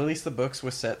released the books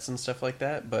with sets and stuff like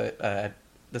that. But at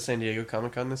the San Diego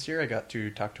Comic-Con this year, I got to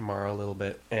talk to Morrow a little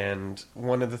bit, and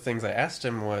one of the things I asked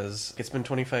him was, it's been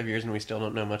 25 years and we still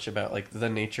don't know much about like the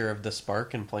nature of the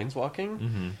spark and planeswalking.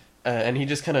 Mm-hmm. And he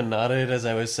just kind of nodded as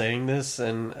I was saying this,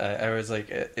 and I was like,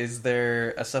 is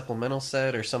there a supplemental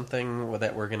set or something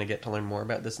that we're going to get to learn more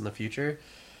about this in the future?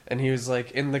 And he was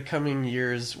like, in the coming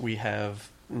years, we have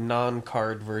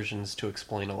non-card versions to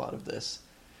explain a lot of this,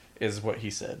 is what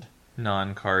he said.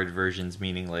 Non-card versions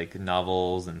meaning like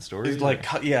novels and stories? It's like,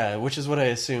 yeah, which is what I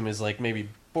assume is like maybe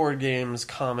board games,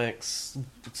 comics,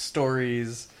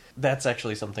 stories. That's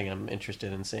actually something I'm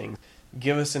interested in seeing.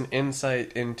 Give us an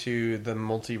insight into the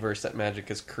multiverse that Magic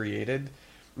has created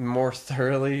more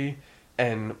thoroughly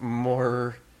and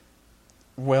more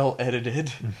well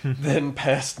edited than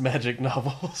past Magic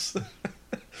novels.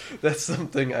 That's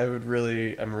something I'm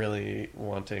really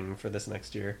wanting for this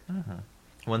next year. Uh-huh.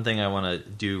 One thing I want to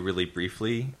do really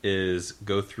briefly is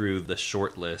go through the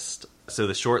short list. So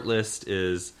the short list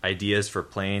is ideas for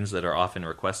planes that are often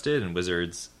requested, and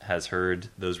Wizards has heard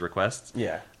those requests.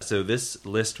 Yeah. So this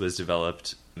list was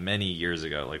developed many years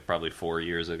ago, like probably 4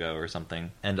 years ago or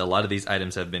something. And a lot of these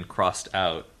items have been crossed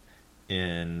out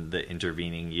in the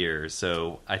intervening years.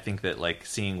 So I think that like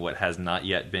seeing what has not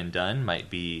yet been done might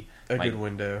be A good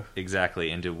window.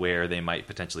 Exactly, into where they might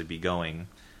potentially be going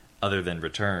other than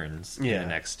returns in Yeah. the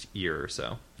next year or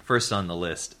so. First on the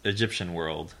list, Egyptian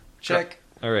world. Check.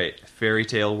 All right, Fairy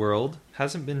Tale world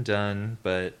hasn't been done,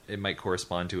 but it might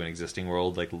correspond to an existing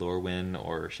world like Lorwyn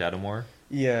or Shadowmoor.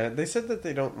 Yeah, they said that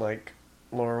they don't like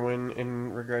Lorwyn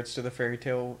in regards to the fairy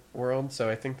tale world, so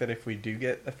I think that if we do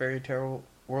get a fairy tale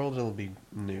world, it'll be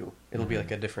new. It'll be Mhm.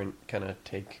 like a different kind of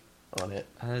take on it.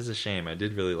 That is a shame. I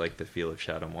did really like the feel of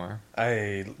Shadowmoor.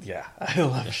 I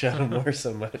love Shadowmoor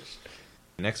so much.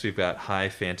 Next, we've got High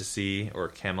Fantasy or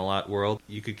Camelot world.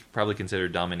 You could probably consider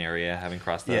Dominaria, having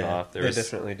crossed that Yeah, off. they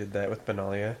definitely did that with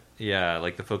Benalia. Yeah,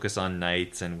 like the focus on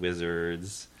knights and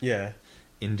wizards. Yeah,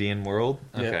 Indian world?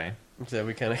 Yeah. Okay. so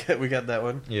we got that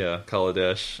one. Yeah,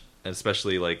 Kaladesh.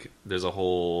 Especially, like, there's a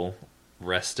whole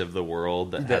rest of the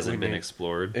world that That hasn't we been need.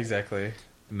 explored. Exactly.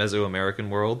 Mesoamerican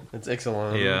world. It's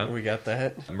Ixalan. Yeah. We got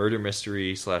that. Murder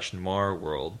Mystery / Noir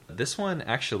world. This one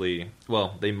actually,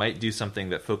 well, they might do something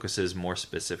that focuses more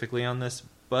specifically on this,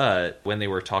 but when they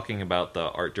were talking about the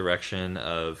art direction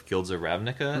of Guilds of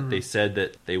Ravnica, they said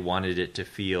that they wanted it to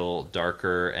feel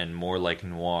darker and more like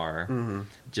noir,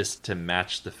 just to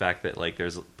match the fact that like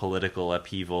there's political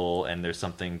upheaval and there's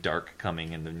something dark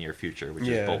coming in the near future, which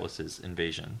Yeah. is Bolas's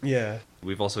invasion. Yeah.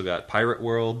 We've also got Pirate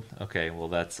World. Okay, well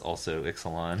that's also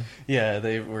Ixalan. Yeah,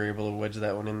 they were able to wedge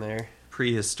that one in there.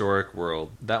 Prehistoric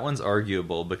world. That one's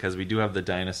arguable because we do have the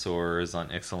dinosaurs on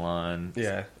Ixalan.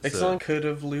 Yeah. So- Ixalan could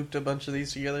have looped a bunch of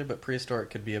these together, but prehistoric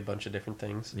could be a bunch of different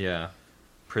things. Yeah.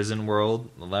 Prison world.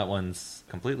 Well, that one's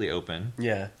completely open.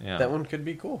 Yeah. Yeah. That one could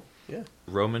be cool. Yeah.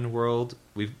 Roman world.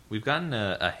 We've gotten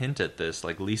a hint at this.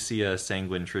 Like Lycia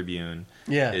Sanguine Tribune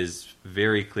Yeah. is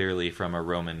very clearly from a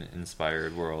Roman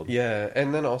inspired world. Yeah,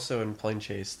 and then also in Plane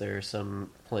Chase, there are some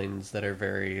planes that are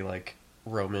very like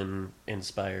Roman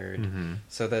inspired. Mhm.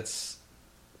 So that's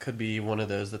could be one of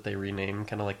those that they rename,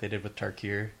 kind of like they did with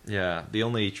Tarkir. Yeah. The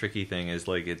only tricky thing is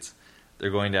like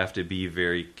they're going to have to be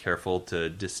very careful to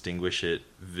distinguish it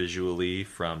visually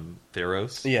from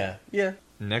Theros. Yeah, yeah,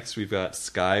 Next, we've got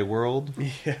Sky World.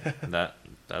 yeah,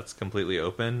 That's completely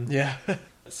open. yeah.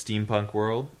 Steampunk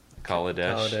World,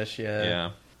 Kaladesh. Kaladesh, yeah. Yeah.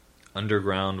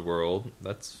 Underground World,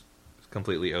 that's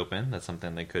completely open. That's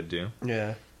something they could do.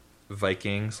 Yeah.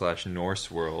 Viking / Norse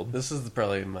World. This is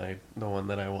probably the one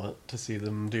that I want to see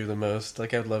them do the most.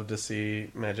 Like, I'd love to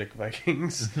see Magic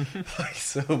Vikings like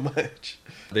so much.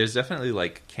 There's definitely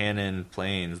like canon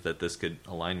planes that this could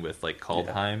align with, like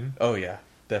Kaldheim. Oh yeah,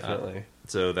 definitely.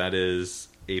 So that is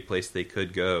a place they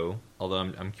could go. Although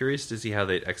I'm curious to see how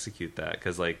they'd execute that,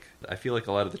 because like I feel like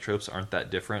a lot of the tropes aren't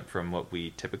that different from what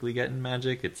we typically get in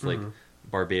Magic. It's like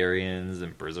barbarians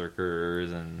and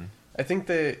berserkers and I think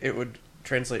that it would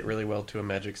translate really well to a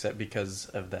Magic set because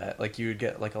of that. Like, you would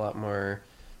get like a lot more,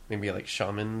 maybe like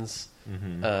shamans,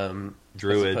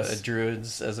 druids.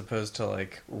 druids, as opposed to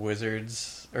like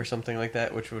wizards or something like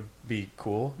that, which would be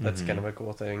cool. That's kind of a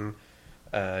cool thing.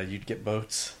 You'd get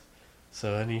boats.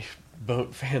 So any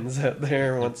boat fans out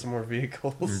there want some more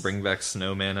vehicles? Bring back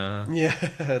snow mana. Yeah,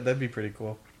 that'd be pretty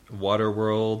cool.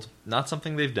 Waterworld, not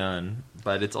something they've done,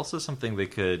 but it's also something they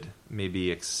could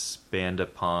maybe expand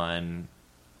upon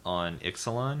on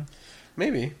Ixalan.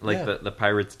 Maybe. Like yeah. the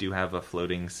pirates do have a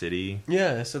floating city.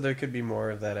 Yeah, so there could be more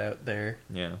of that out there.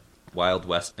 Yeah. Wild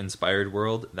West inspired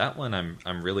world. That one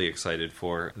I'm really excited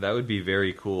for. That would be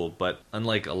very cool, but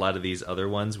unlike a lot of these other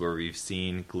ones where we've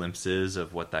seen glimpses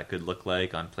of what that could look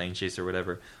like on Plane Chase or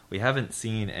whatever, we haven't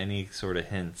seen any sort of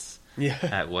hints Yeah.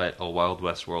 at what a Wild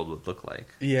West world would look like.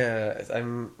 Yeah,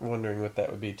 I'm wondering what that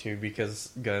would be too, because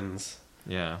guns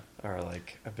Yeah. are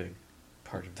like a big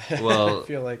part of that. Well, I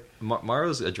feel like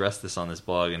Maro's addressed this on his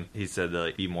blog, and he said that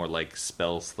like, be more like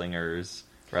spell slingers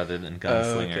rather than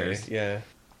gunslingers. okay. Yeah.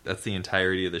 That's the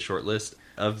entirety of the short list.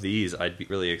 Of these, I'd be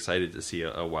really excited to see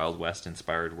a Wild West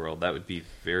inspired world. That would be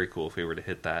very cool if we were to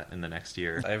hit that in the next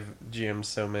year. I've GM'd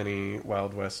so many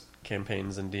Wild West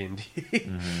campaigns in D&D,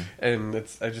 Mm-hmm. and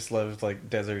I just love like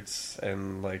deserts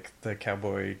and like the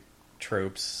cowboy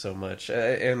tropes so much,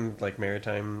 and like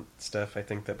maritime stuff. I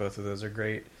think that both of those are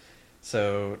great.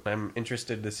 So I'm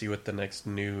interested to see what the next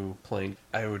new plane.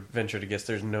 I would venture to guess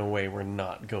there's no way we're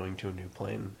not going to a new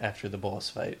plane after the boss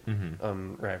fight Mm-hmm.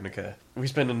 on Ravnica. We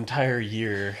spent an entire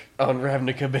year on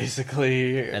Ravnica,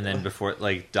 basically. And then before,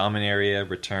 like, Dominaria,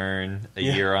 Return, a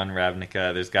Yeah. year on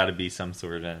Ravnica, there's got to be some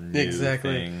sort of new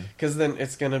Exactly. thing. Because then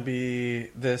it's going to be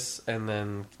this, and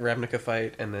then Ravnica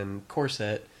fight, and then core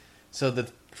set. So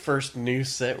the first new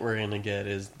set we're going to get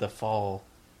is the fall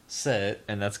set.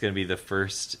 And that's going to be the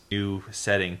first new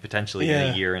setting, potentially in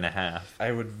Yeah. a year and a half. I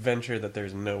would venture that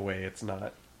there's no way it's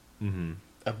not Mm-hmm.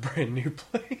 a brand new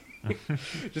plane.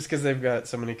 Just because they've got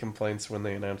so many complaints when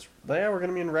they announced, yeah, we're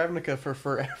going to be in Ravnica for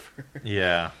forever.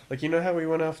 Yeah. Like, you know how we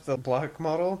went off the block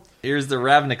model? Here's the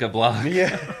Ravnica block.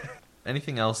 Yeah.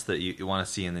 Anything else that you want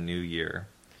to see in the new year?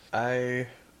 I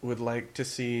would like to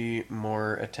see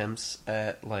more attempts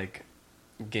at, like,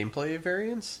 gameplay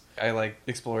variants. I like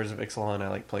Explorers of Ixalan, I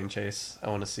like Plane Chase. I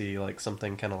want to see, like,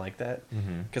 something kind of like that.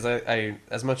 Mm-hmm. Because I,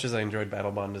 as much as I enjoyed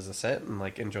Battle Bond as a set and,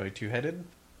 like, enjoy Two-Headed,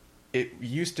 it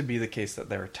used to be the case that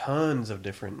there are tons of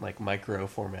different, like, micro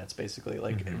formats, basically,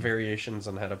 like, Mhm. variations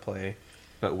on how to play.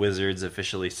 But Wizards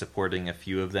officially supporting a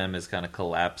few of them has kind of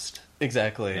collapsed.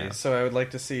 Exactly. Yeah. So I would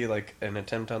like to see, like, an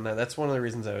attempt on that. That's one of the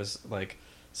reasons I was, like,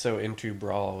 so into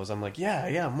Brawl, was I'm like,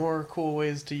 yeah, more cool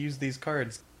ways to use these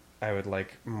cards. I would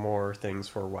like more things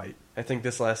for white. I think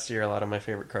this last year a lot of my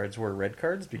favorite cards were red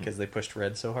cards because they pushed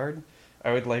red so hard.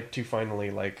 I would like to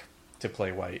finally, like, to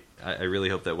play white. I really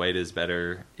hope that white is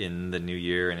better in the new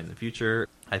year and in the future.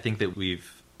 I think that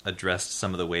we've addressed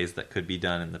some of the ways that could be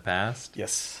done in the past.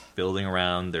 Yes. Building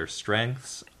around their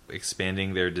strengths,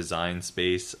 expanding their design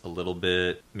space a little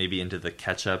bit, maybe into the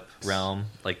catch-up realm,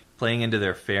 like playing into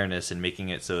their fairness and making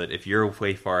it so that if you're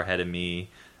way far ahead of me,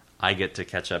 I get to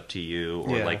catch up to you,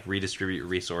 or Yeah. like redistribute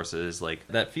resources. Like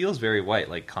that feels very white,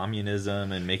 like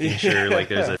communism and making sure like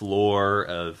there's a floor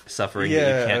of suffering that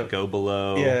Yeah. you can't go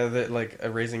below. Yeah, that, like,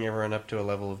 raising everyone up to a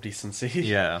level of decency.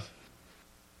 Yeah.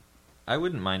 I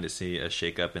wouldn't mind to see a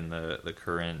shake-up in the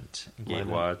current Lineup.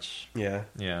 Gatewatch. Yeah.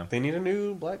 Yeah. They need a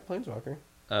new Black Planeswalker.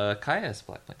 Kaya's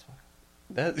Black Planeswalker.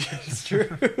 That is true.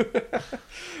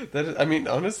 That is, I mean,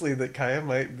 honestly, that Kaya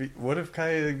might be. What if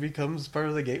Kaya becomes part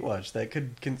of the Gatewatch?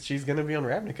 That she's going to be on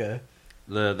Ravnica.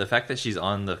 The fact that she's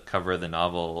on the cover of the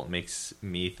novel makes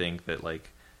me think that like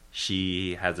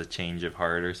she has a change of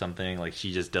heart or something. Like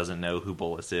she just doesn't know who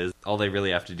Bolas is. All they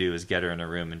really have to do is get her in a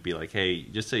room and be like, "Hey,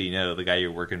 just so you know, the guy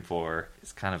you're working for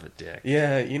is kind of a dick."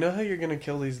 Yeah, you know how you're going to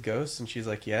kill these ghosts? And she's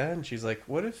like, yeah. And she's like,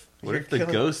 what if The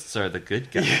ghosts are the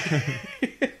good guys?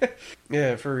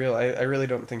 Yeah, for real. I really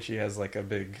don't think she has, like, a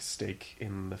big stake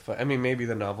in the fight. I mean, maybe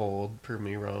the novel will prove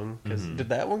me wrong. Because Mhm. did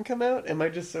that one come out? Am I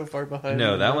just so far behind?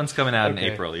 No, that one's coming out in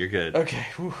Okay. April. You're good. Okay.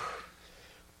 Whew.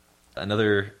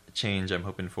 Another change I'm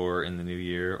hoping for in the new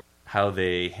year, how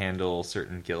they handle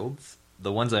certain guilds.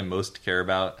 The ones I most care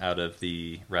about out of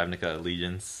the Ravnica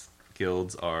Allegiance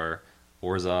guilds are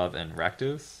Orzhov and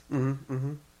Rakdos.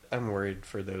 Mm-hmm. I'm worried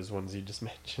for those ones you just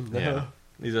mentioned, though. Yeah.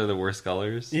 These are the worst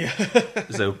colors. Yeah.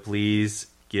 So please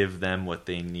give them what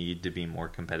they need to be more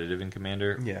competitive in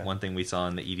Commander. Yeah. One thing we saw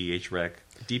in the EDH rec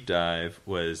deep dive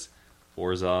was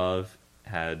Orzhov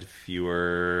had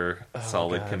fewer Oh,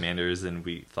 solid God. commanders than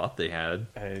we thought they had.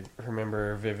 I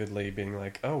remember vividly being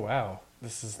like, oh, wow,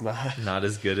 this is not Not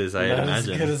as good as I not had as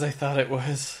imagined. good as I thought it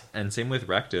was. And same with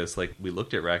Rakdos. Like, we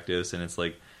looked at Rakdos, and it's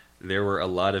like there were a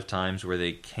lot of times where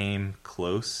they came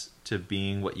close to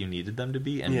being what you needed them to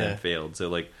be and Yeah. then failed. So,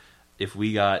 like, if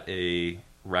we got a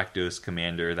Rakdos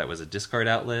commander that was a discard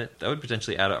outlet, that would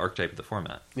potentially add an archetype to the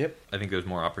format. Yep. I think there's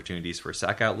more opportunities for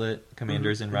sack outlet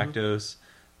commanders in Rakdos.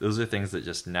 those are things that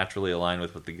just naturally align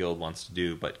with what the guild wants to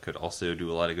do, but could also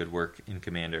do a lot of good work in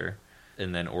Commander.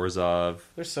 And then Orzhov,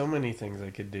 There's so many things they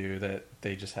could do that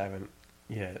they just haven't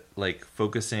yet. like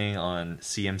focusing on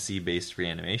CMC based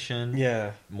reanimation,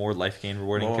 Yeah. more life gain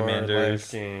rewarding More commanders.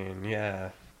 life gain,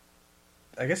 yeah.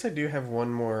 I guess I do have one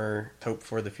more hope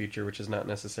for the future, which is not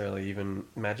necessarily even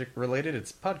Magic related.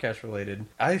 It's podcast related.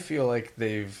 I feel like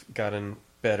they've gotten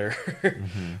better.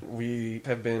 We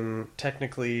have been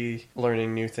technically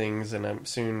learning new things, and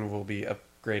soon we'll be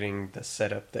upgrading the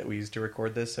setup that we use to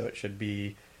record this, so it should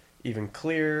be even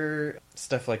clearer,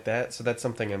 stuff like that. So that's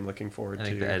something I'm looking forward I to.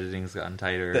 think the editing's gotten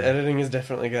tighter. The editing has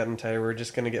definitely gotten tighter. We're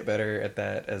just going to get better at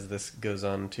that as this goes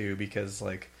on too, because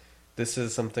like this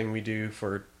is something we do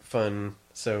for fun,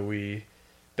 so we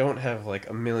don't have like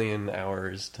a million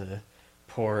hours to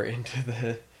pour into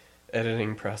the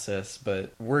editing process,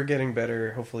 but we're getting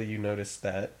better. Hopefully you noticed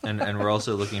that. and we're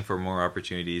also looking for more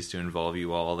opportunities to involve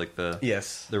you all. Like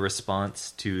Yes. the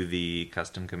response to the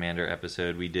custom commander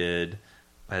episode we did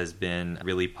has been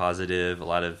really positive. A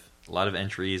lot of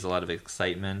entries, a lot of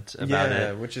excitement about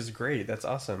it. Which is great. That's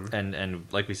awesome. And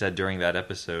like we said during that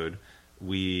episode,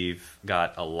 we've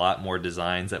got a lot more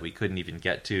designs that we couldn't even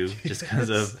get to just because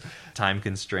of time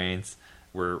constraints.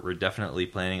 We're definitely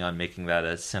planning on making that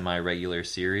a semi-regular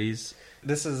series.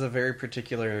 This is a very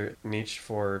particular niche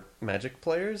for Magic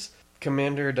players.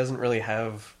 Commander doesn't really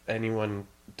have anyone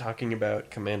talking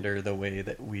about Commander the way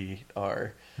that we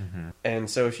are. Mm-hmm. And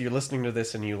so if you're listening to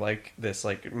this and you like this,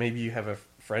 like maybe you have a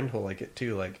friend who'll like it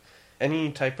too, like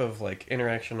any type of like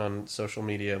interaction on social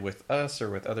media with us or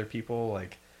with other people,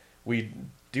 like we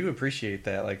do appreciate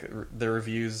that. Like the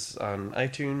reviews on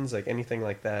iTunes, like anything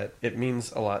like that, it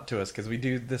means a lot to us because we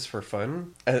do this for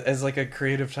fun. As like a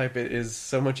creative type, it is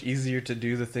so much easier to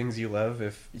do the things you love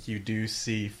if you do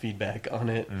see feedback on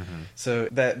it. Mm-hmm. So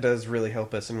that does really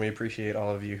help us, and we appreciate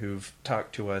all of you who've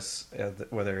talked to us,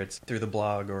 whether it's through the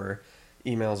blog or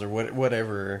emails or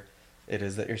whatever it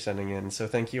is that you're sending in. So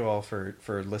thank you all for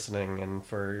listening and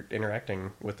for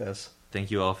interacting with us.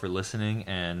 Thank you all for listening,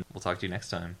 and we'll talk to you next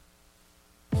time.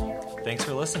 Thanks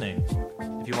for listening.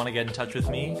 If you want to get in touch with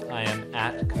me, I am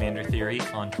at Commander Theory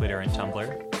on Twitter and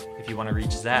Tumblr. If you want to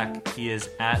reach Zach, he is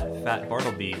at Fat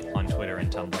Bartleby on Twitter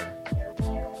and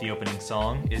Tumblr. The opening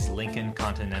song is Lincoln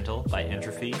Continental by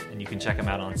Entropy, and you can check him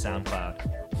out on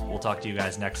SoundCloud. We'll talk to you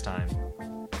guys next time.